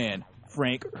other than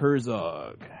Frank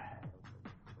Herzog.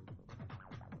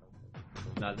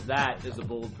 Now that is a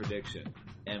bold prediction,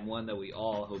 and one that we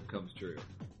all hope comes true.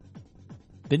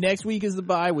 The next week is the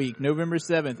bye week, November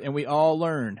 7th, and we all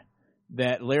learn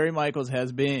that Larry Michaels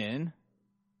has been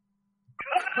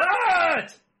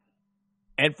cut!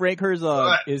 And Frank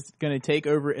Herzog is going to take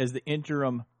over as the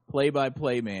interim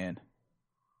play-by-play man.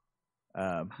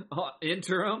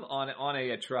 Interim on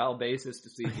a trial basis to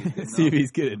see if he's good enough. See if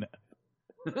he's good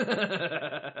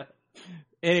enough.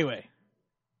 Anyway.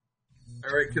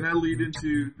 All right, can I lead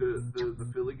into the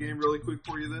Philly game really quick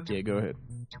for you then? Yeah, go ahead.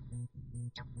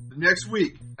 The next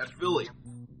week at Philly,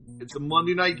 it's a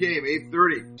Monday night game,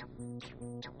 8:30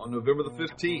 on November the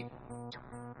 15th.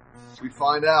 We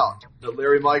find out that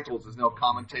Larry Michaels is now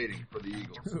commentating for the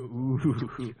Eagles.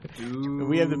 Ooh.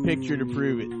 We have the picture to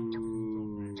prove it.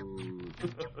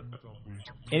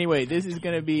 Anyway, this is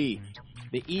going to be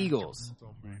the Eagles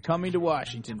coming to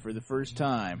Washington for the first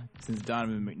time since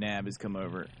Donovan McNabb has come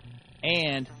over.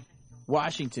 And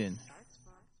Washington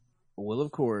will,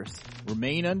 of course,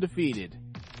 remain undefeated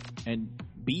and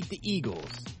beat the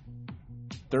Eagles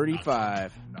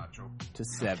 35-7.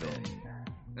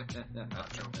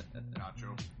 Nacho.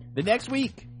 The next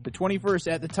week, the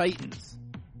 21st, at the Titans,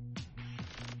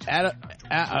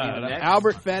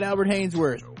 Albert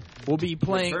Haynesworth will be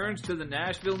playing. Returns to the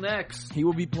Nashville Necks. He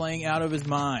will be playing out of his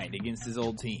mind against his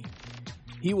old team.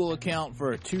 He will account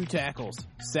for 2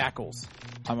 sackles,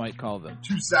 I might call them.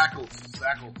 2 sackles.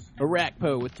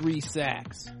 Arakpo with 3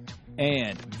 sacks.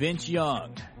 And Vince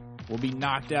Young will be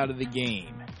knocked out of the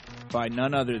game by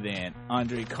none other than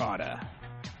Andre Carter.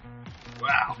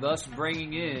 Wow. Thus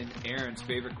bringing in Aaron's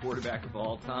favorite quarterback of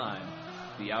all time,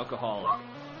 the alcoholic.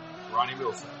 Ronnie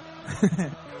Millsap.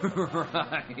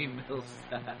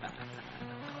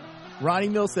 Ronnie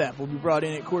Millsap will be brought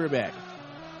in at quarterback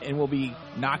and will be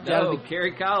knocked out of the...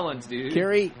 Kerry Collins, dude.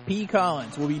 Kerry P.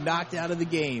 Collins will be knocked out of the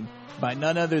game by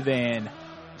none other than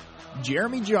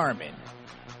Jeremy Jarman.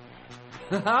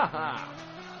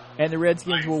 And the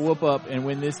Redskins will whoop up and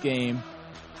win this game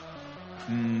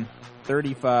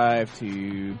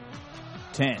 35-10.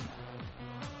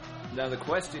 Now the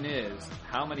question is,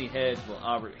 how many heads will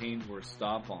Albert Haynesworth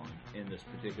stomp on in this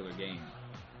particular game,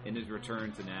 in his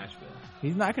return to Nashville?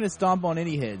 He's not going to stomp on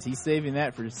any heads. He's saving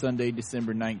that for Sunday,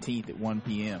 December 19th at 1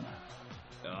 p.m.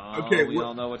 Oh, okay, we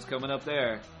all know what's coming up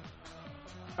there.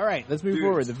 All right, let's move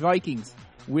forward. The Vikings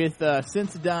with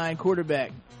Sensodyne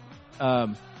quarterback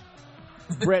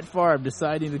Brett Favre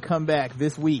deciding to come back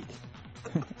this week.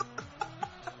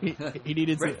 He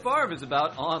needed Brett Favre is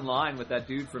about online with that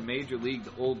dude from Major League,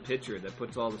 the old pitcher that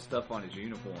puts all the stuff on his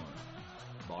uniform.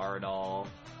 Bardall.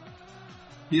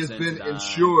 He has been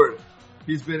insured.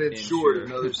 He's been insured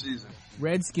another season.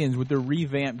 Redskins with their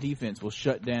revamped defense will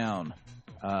shut down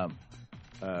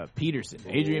Peterson.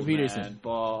 Adrian Peterson.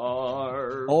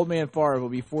 Old man Favre will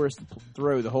be forced to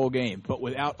throw the whole game. But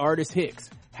without Artis Hicks,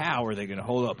 how are they going to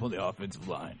hold up on the offensive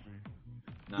line?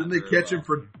 Then they catch him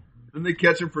for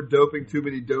doping too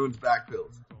many Doan's back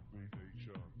pills.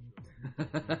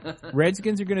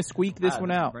 Redskins are going to squeak this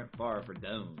one out. Brett Favre for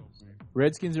Doan's.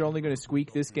 Redskins are only going to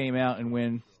squeak this game out and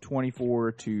win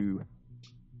 24-10.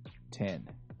 And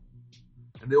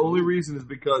the only reason is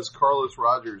because Carlos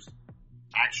Rogers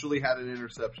actually had an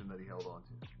interception that he held on to.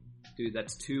 Dude,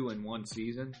 that's 2 in one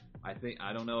season. I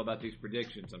don't know about these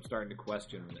predictions. I'm starting to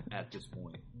question them at this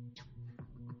point.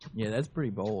 Yeah, that's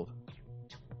pretty bold.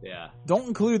 Yeah. Don't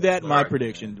include that in my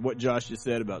prediction, what Josh just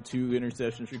said about 2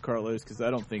 interceptions for Carlos, because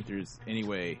I don't think there's any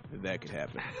way that could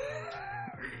happen.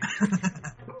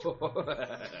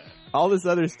 All this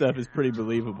other stuff is pretty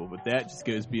believable, but that just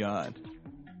goes beyond.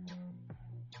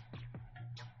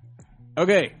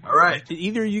 Okay. All right. Did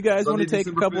either of you guys want to take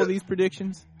a couple 5th. of these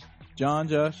predictions? John,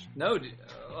 Josh? No,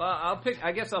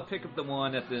 I guess I'll pick up the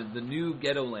one at the new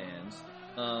Ghetto Lands.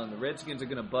 The Redskins are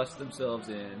going to bust themselves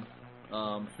in,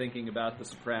 thinking about the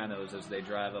Sopranos as they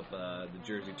drive up the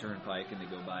Jersey Turnpike and they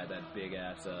go by that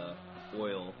big-ass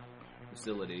oil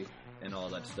facility and all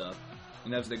that stuff.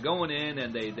 And as they're going in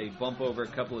and they bump over a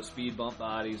couple of speed bump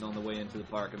bodies on the way into the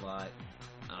parking lot,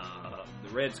 the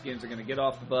Redskins are going to get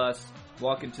off the bus,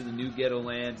 walk into the new Ghetto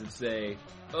Lands and say,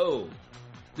 "Oh,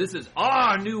 this is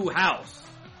our new house."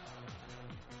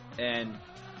 And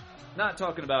not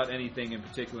talking about anything in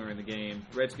particular in the game,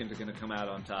 Redskins are going to come out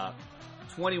on top.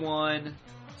 21-17.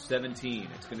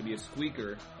 It's going to be a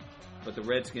squeaker, but the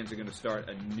Redskins are going to start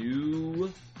a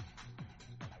new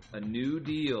a new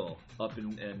deal up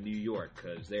in New York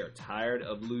because they are tired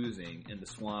of losing in the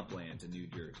swamplands in New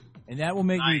Jersey. And that will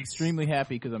make me extremely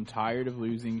happy because I'm tired of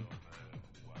losing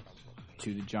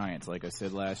to the Giants, like I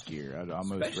said last year. I'd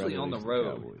almost especially rather on the lose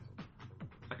road. Cowboys.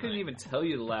 I couldn't even tell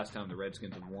you the last time the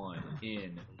Redskins have won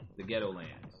in the ghetto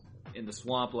lands, in the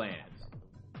swamp lands.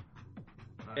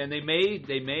 And they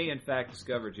may in fact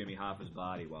discover Jimmy Hoffa's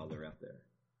body while they're up there.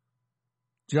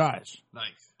 Josh.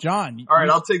 Nice. John. All right,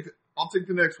 I'll take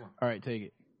the next one. All right, take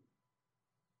it.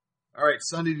 All right,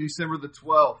 Sunday, December the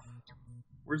 12th.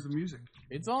 Where's the music?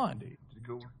 It's on, dude. Did it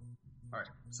go? All right,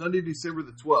 Sunday, December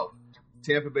the 12th.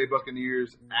 Tampa Bay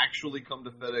Buccaneers actually come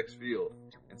to FedEx Field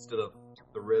instead of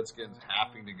the Redskins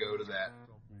having to go to that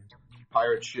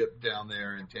pirate ship down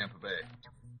there in Tampa Bay.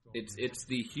 It's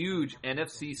the huge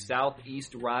NFC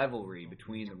Southeast rivalry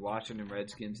between the Washington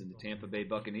Redskins and the Tampa Bay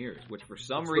Buccaneers, which for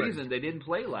some reason they didn't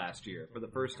play last year for the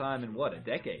first time in, a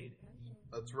decade?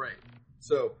 That's right.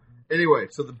 So, anyway,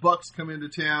 the Bucs come into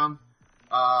town.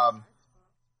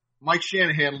 Mike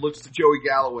Shanahan looks to Joey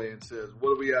Galloway and says,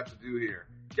 what do we have to do here?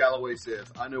 Galloway says,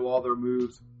 I know all their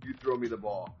moves. You throw me the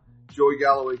ball. Joey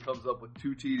Galloway comes up with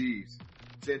 2 TDs.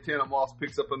 Santana Moss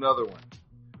picks up another one.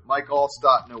 Mike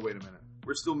Allstott, no, wait a minute.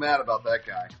 We're still mad about that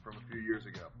guy from a few years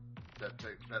ago. That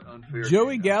unfair.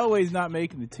 Joey Galloway's not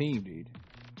making the team, dude.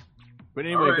 But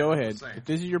anyway, right, go I'm ahead. just saying. If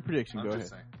this is your prediction, I'm go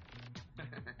just ahead. saying.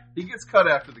 He gets cut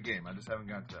after the game. I just haven't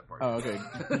gotten to that part. Oh, okay.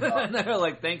 They're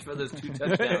like, thanks for those 2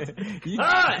 touchdowns. you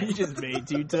just made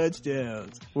 2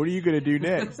 touchdowns. What are you going to do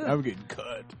next? I'm getting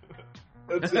cut.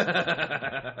 That's it.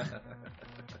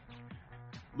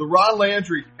 LeRon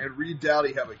Landry and Reed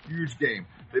Doughty have a huge game.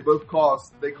 They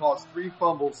caused 3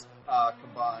 fumbles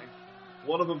combined.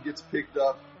 One of them gets picked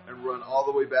up and run all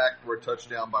the way back for a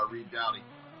touchdown by Reed Doughty,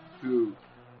 who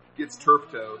gets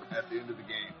turf-toed at the end of the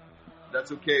game.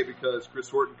 That's okay because Chris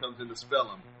Horton comes in to spell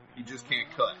him. He just can't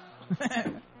cut.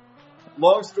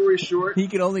 Long story short, he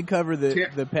can only cover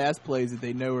the pass plays that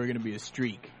they know are going to be a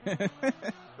streak.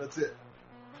 That's it.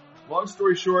 Long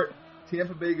story short,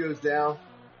 Tampa Bay goes down.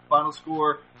 Final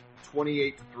score,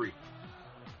 28-3.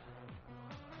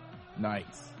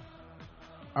 Nice.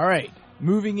 All right.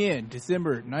 Moving in,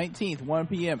 December 19th, 1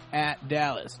 p.m. at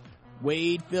Dallas.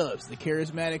 Wade Phillips, the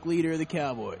charismatic leader of the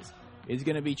Cowboys, is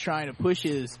going to be trying to push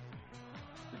his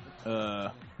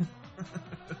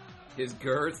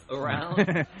girth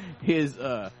around his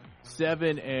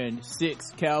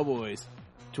 7-6 Cowboys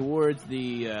towards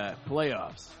the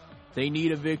playoffs. They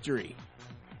need a victory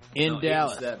in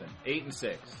Dallas.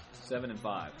 8-6,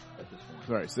 7-5 at this point.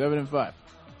 Sorry, 7-5.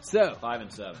 So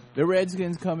 5-7. The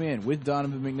Redskins come in with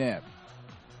Donovan McNabb,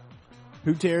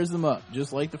 who tears them up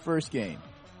just like the first game,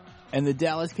 and the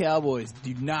Dallas Cowboys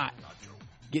do not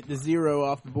get the 0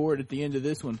 off the board at the end of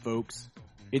this one, folks.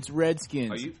 It's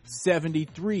Redskins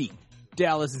 73,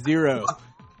 Dallas 0.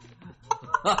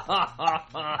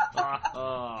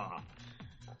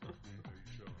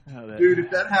 Dude, if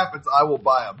that happens, I will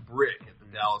buy a brick at the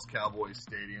Dallas Cowboys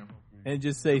Stadium. And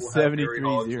just say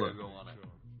 73-0.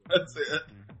 That's it.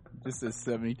 Just says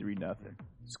 73-0.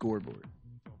 Scoreboard.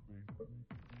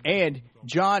 And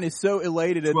John is so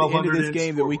elated at the end of this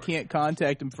game that we can't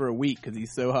contact him for a week because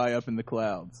he's so high up in the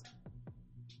clouds.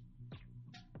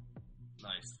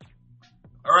 Nice.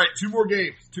 All right, 2 more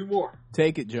games. 2 more.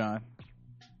 Take it, John.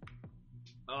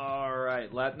 All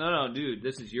right. No, dude.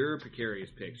 This is your precarious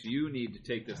picks. You need to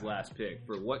take this last pick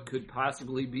for what could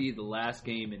possibly be the last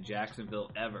game in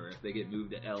Jacksonville ever if they get moved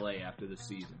to L.A. after this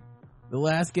season. The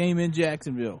last game in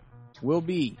Jacksonville will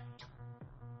be...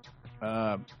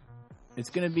 it's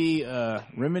going to be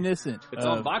reminiscent. It's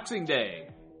on Boxing Day.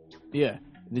 Yeah.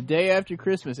 The day after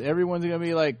Christmas, everyone's going to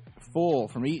be like full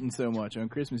from eating so much on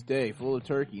Christmas Day, full of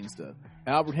turkey and stuff.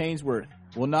 Albert Hainsworth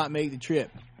will not make the trip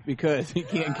because he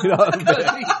can't get off of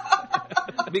bed.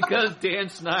 Because Dan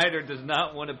Snyder does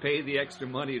not want to pay the extra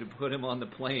money to put him on the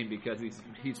plane because he's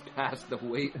past the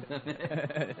weight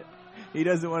limit. He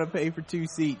doesn't want to pay for 2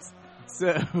 seats.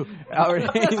 So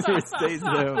Albert Hainsworth stays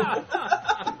at home.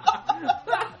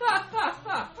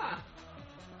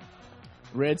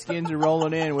 Redskins are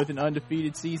rolling in with an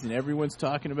undefeated season. Everyone's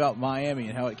talking about Miami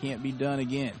and how it can't be done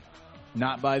again.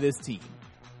 Not by this team.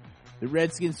 The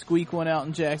Redskins squeak one out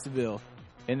in Jacksonville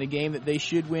in the game that they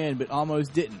should win but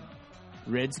almost didn't.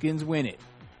 Redskins win it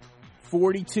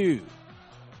 42-12.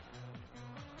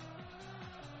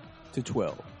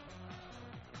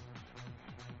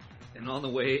 And on the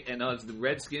way, and as the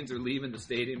Redskins are leaving the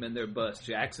stadium in their bus,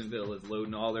 Jacksonville is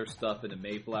loading all their stuff into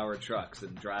Mayflower trucks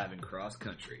and driving cross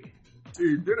country.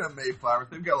 Dude, they're not Mayflower.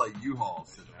 They've got like U-Hauls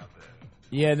sitting out there.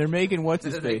 Yeah, they're making what's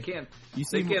his They face. can't. You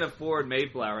see, They can't afford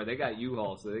Mayflower. They got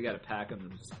U-Haul, so they got to pack them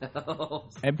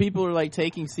themselves. and people are like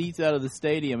taking seats out of the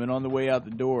stadium, and on the way out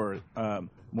the door,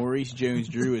 Maurice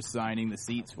Jones-Drew is signing the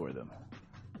seats for them.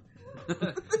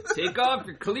 Take off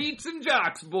your cleats and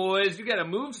jocks, boys. You got to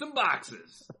move some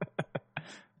boxes.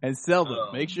 And sell them.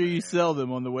 Oh, Make sure you sell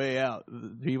them on the way out.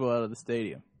 The people out of the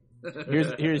stadium.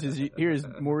 Here's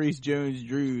Maurice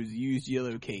Jones-Drew's used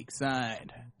yellow cake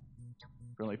signed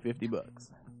for only $50.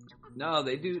 No,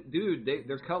 they do, dude.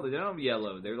 They're colored. They don't have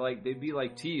yellow. They'd be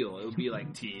like teal. It would be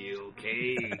like teal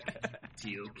cake,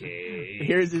 teal cake.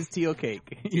 Here's his teal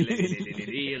cake.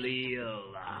 Teal.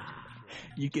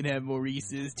 You can have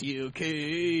Maurice's teal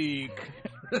cake.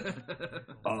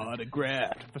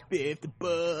 Autographed for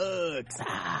 $50.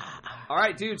 All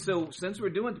right, dude. So since we're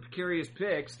doing the precarious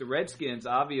picks, the Redskins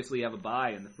obviously have a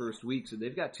bye in the first week, so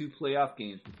they've got 2 playoff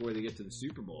games before they get to the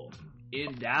Super Bowl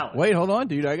in Dallas. Wait, hold on,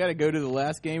 dude. I got to go to the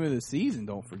last game of the season.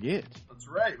 Don't forget. That's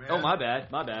right, man. Oh, my bad.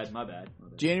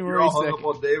 January You're all hung 2nd. up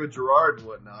on David Gerard and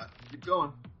whatnot. Keep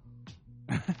going.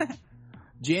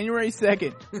 January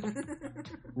 2nd.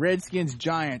 Redskins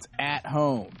Giants at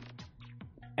home.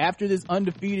 After this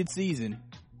undefeated season,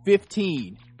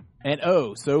 15-0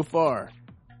 so far,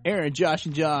 Aaron, Josh,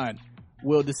 and John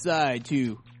will decide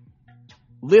to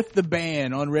lift the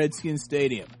ban on Redskins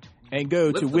Stadium and go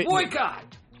Lift to the witness. boycott.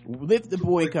 Lift the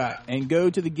boycott and go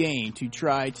to the game to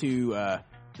try to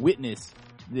witness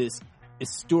this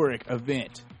historic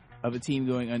event of a team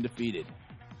going undefeated.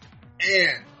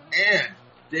 And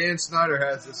Dan Snyder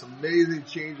has this amazing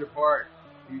change of heart.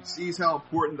 He sees how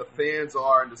important the fans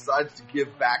are and decides to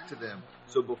give back to them.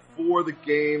 So before the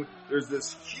game, there's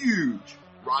this huge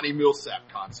Ronnie Millsap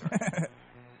concert.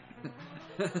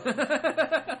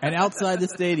 And outside the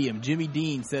stadium, Jimmy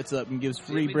Dean sets up and gives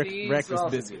free Jimmy Dean breakfast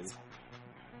sausages. biscuits.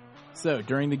 So,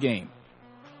 during the game,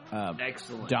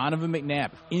 Excellent. Donovan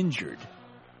McNabb injured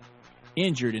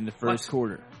in the first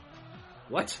quarter.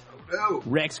 What? No.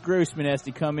 Rex Grossman has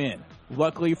to come in.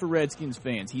 Luckily for Redskins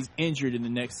fans, he's injured in the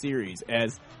next series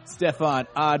as Stefan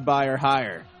Oddbody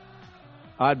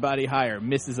Hire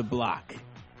misses a block.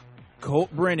 Colt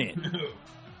Brennan,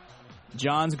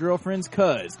 John's girlfriend's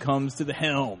cuz, comes to the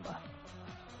helm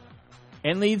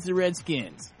and leads the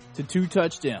Redskins to 2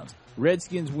 touchdowns.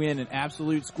 Redskins win an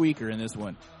absolute squeaker in this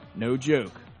one. No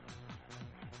joke.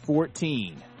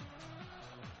 14-13.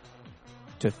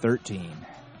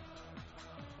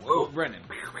 Whoa. Brennan.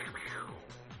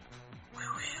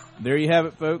 There you have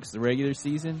it, folks. The regular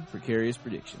season precarious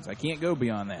predictions. I can't go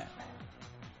beyond that.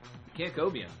 Can't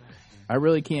go beyond. I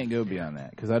really can't go beyond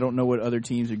that because I don't know what other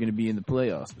teams are going to be in the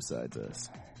playoffs besides us.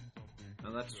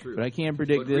 No, that's true. But I can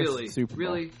predict But this. really, Super Bowl.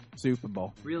 really, Super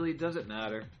Bowl. really doesn't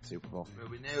matter. Super Bowl. But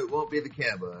we know it won't be the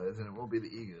Cowboys, and it won't be the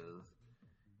Eagles,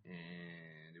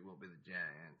 and it won't be the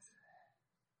Giants.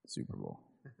 Super Bowl.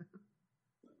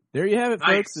 There you have it,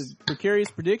 Nice. folks. The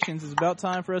precarious predictions. It's about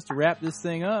time for us to wrap this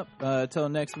thing up. Till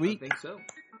next I week. think so.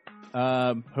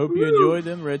 Hope you enjoyed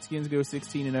them. Redskins go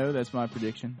 16-0. That's my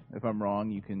prediction. If I'm wrong,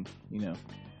 you can,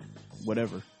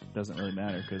 whatever. Doesn't really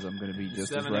matter because I'm going to be just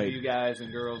 7 as right. of you guys and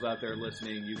girls out there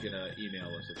listening, you can email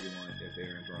us if you want, if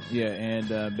Aaron's wrong. Yeah,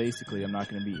 and basically, I'm not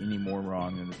going to be any more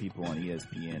wrong than the people on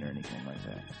ESPN or anything like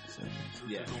that. So.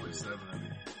 Yeah. There's only 7 of you.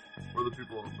 Or the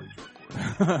people on the Bleacher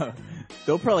Report.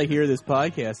 They'll probably hear this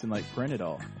podcast and print it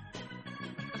all.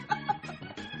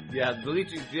 Yeah,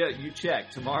 you check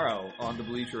tomorrow on the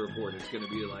Bleacher Report. It's going to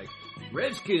be like,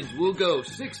 Redskins will go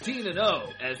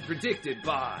 16-0 as predicted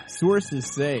by. Sources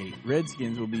say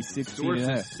Redskins will be 16-0.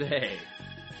 Sources say.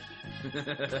 I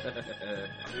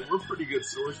mean, we're pretty good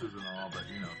sources and all, but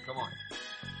come on.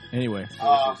 Anyway,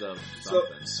 Sources of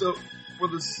something. So for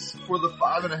the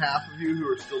 5.5 of you who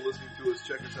are still listening to us,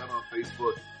 check us out on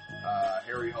Facebook.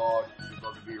 Harry Hogg, we'd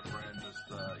love to be your friend. Just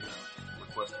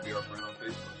request to be our friend on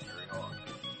Facebook, Harry Hogg.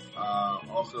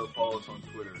 Also follow us on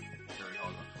Twitter, Harry Hogg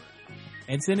on Twitter.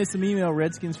 and send us some email,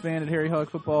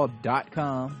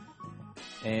 redskinsfan@harryhogfootball.com.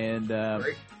 And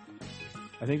Great.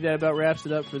 I think that about wraps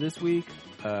it up for this week.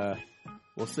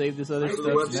 We'll save this other Go to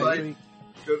the stuff next website. week.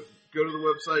 Go to the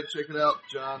website, check it out.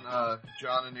 John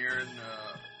and Aaron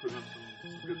put up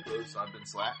some good posts. I've been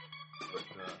slack, but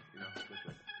it's okay.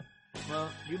 Well,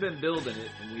 you've been building it,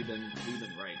 and we've been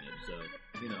writing it, so,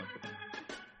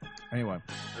 Anyway,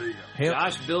 There you go. hail,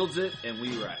 Josh builds it, and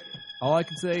we write it. all I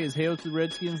can say is hail to the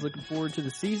Redskins. Looking forward to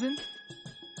the season.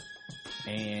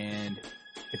 And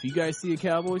if you guys see a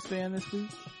Cowboys fan this week,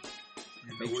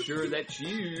 Make sure that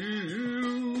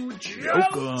you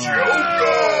joke 'em.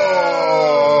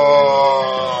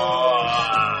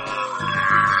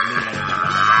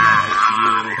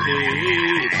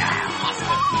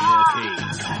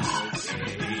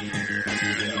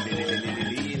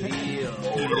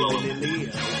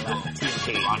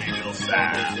 Cage. Ronnie Middle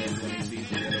Sam. When he sees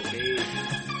the little cage.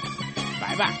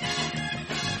 Bye-bye.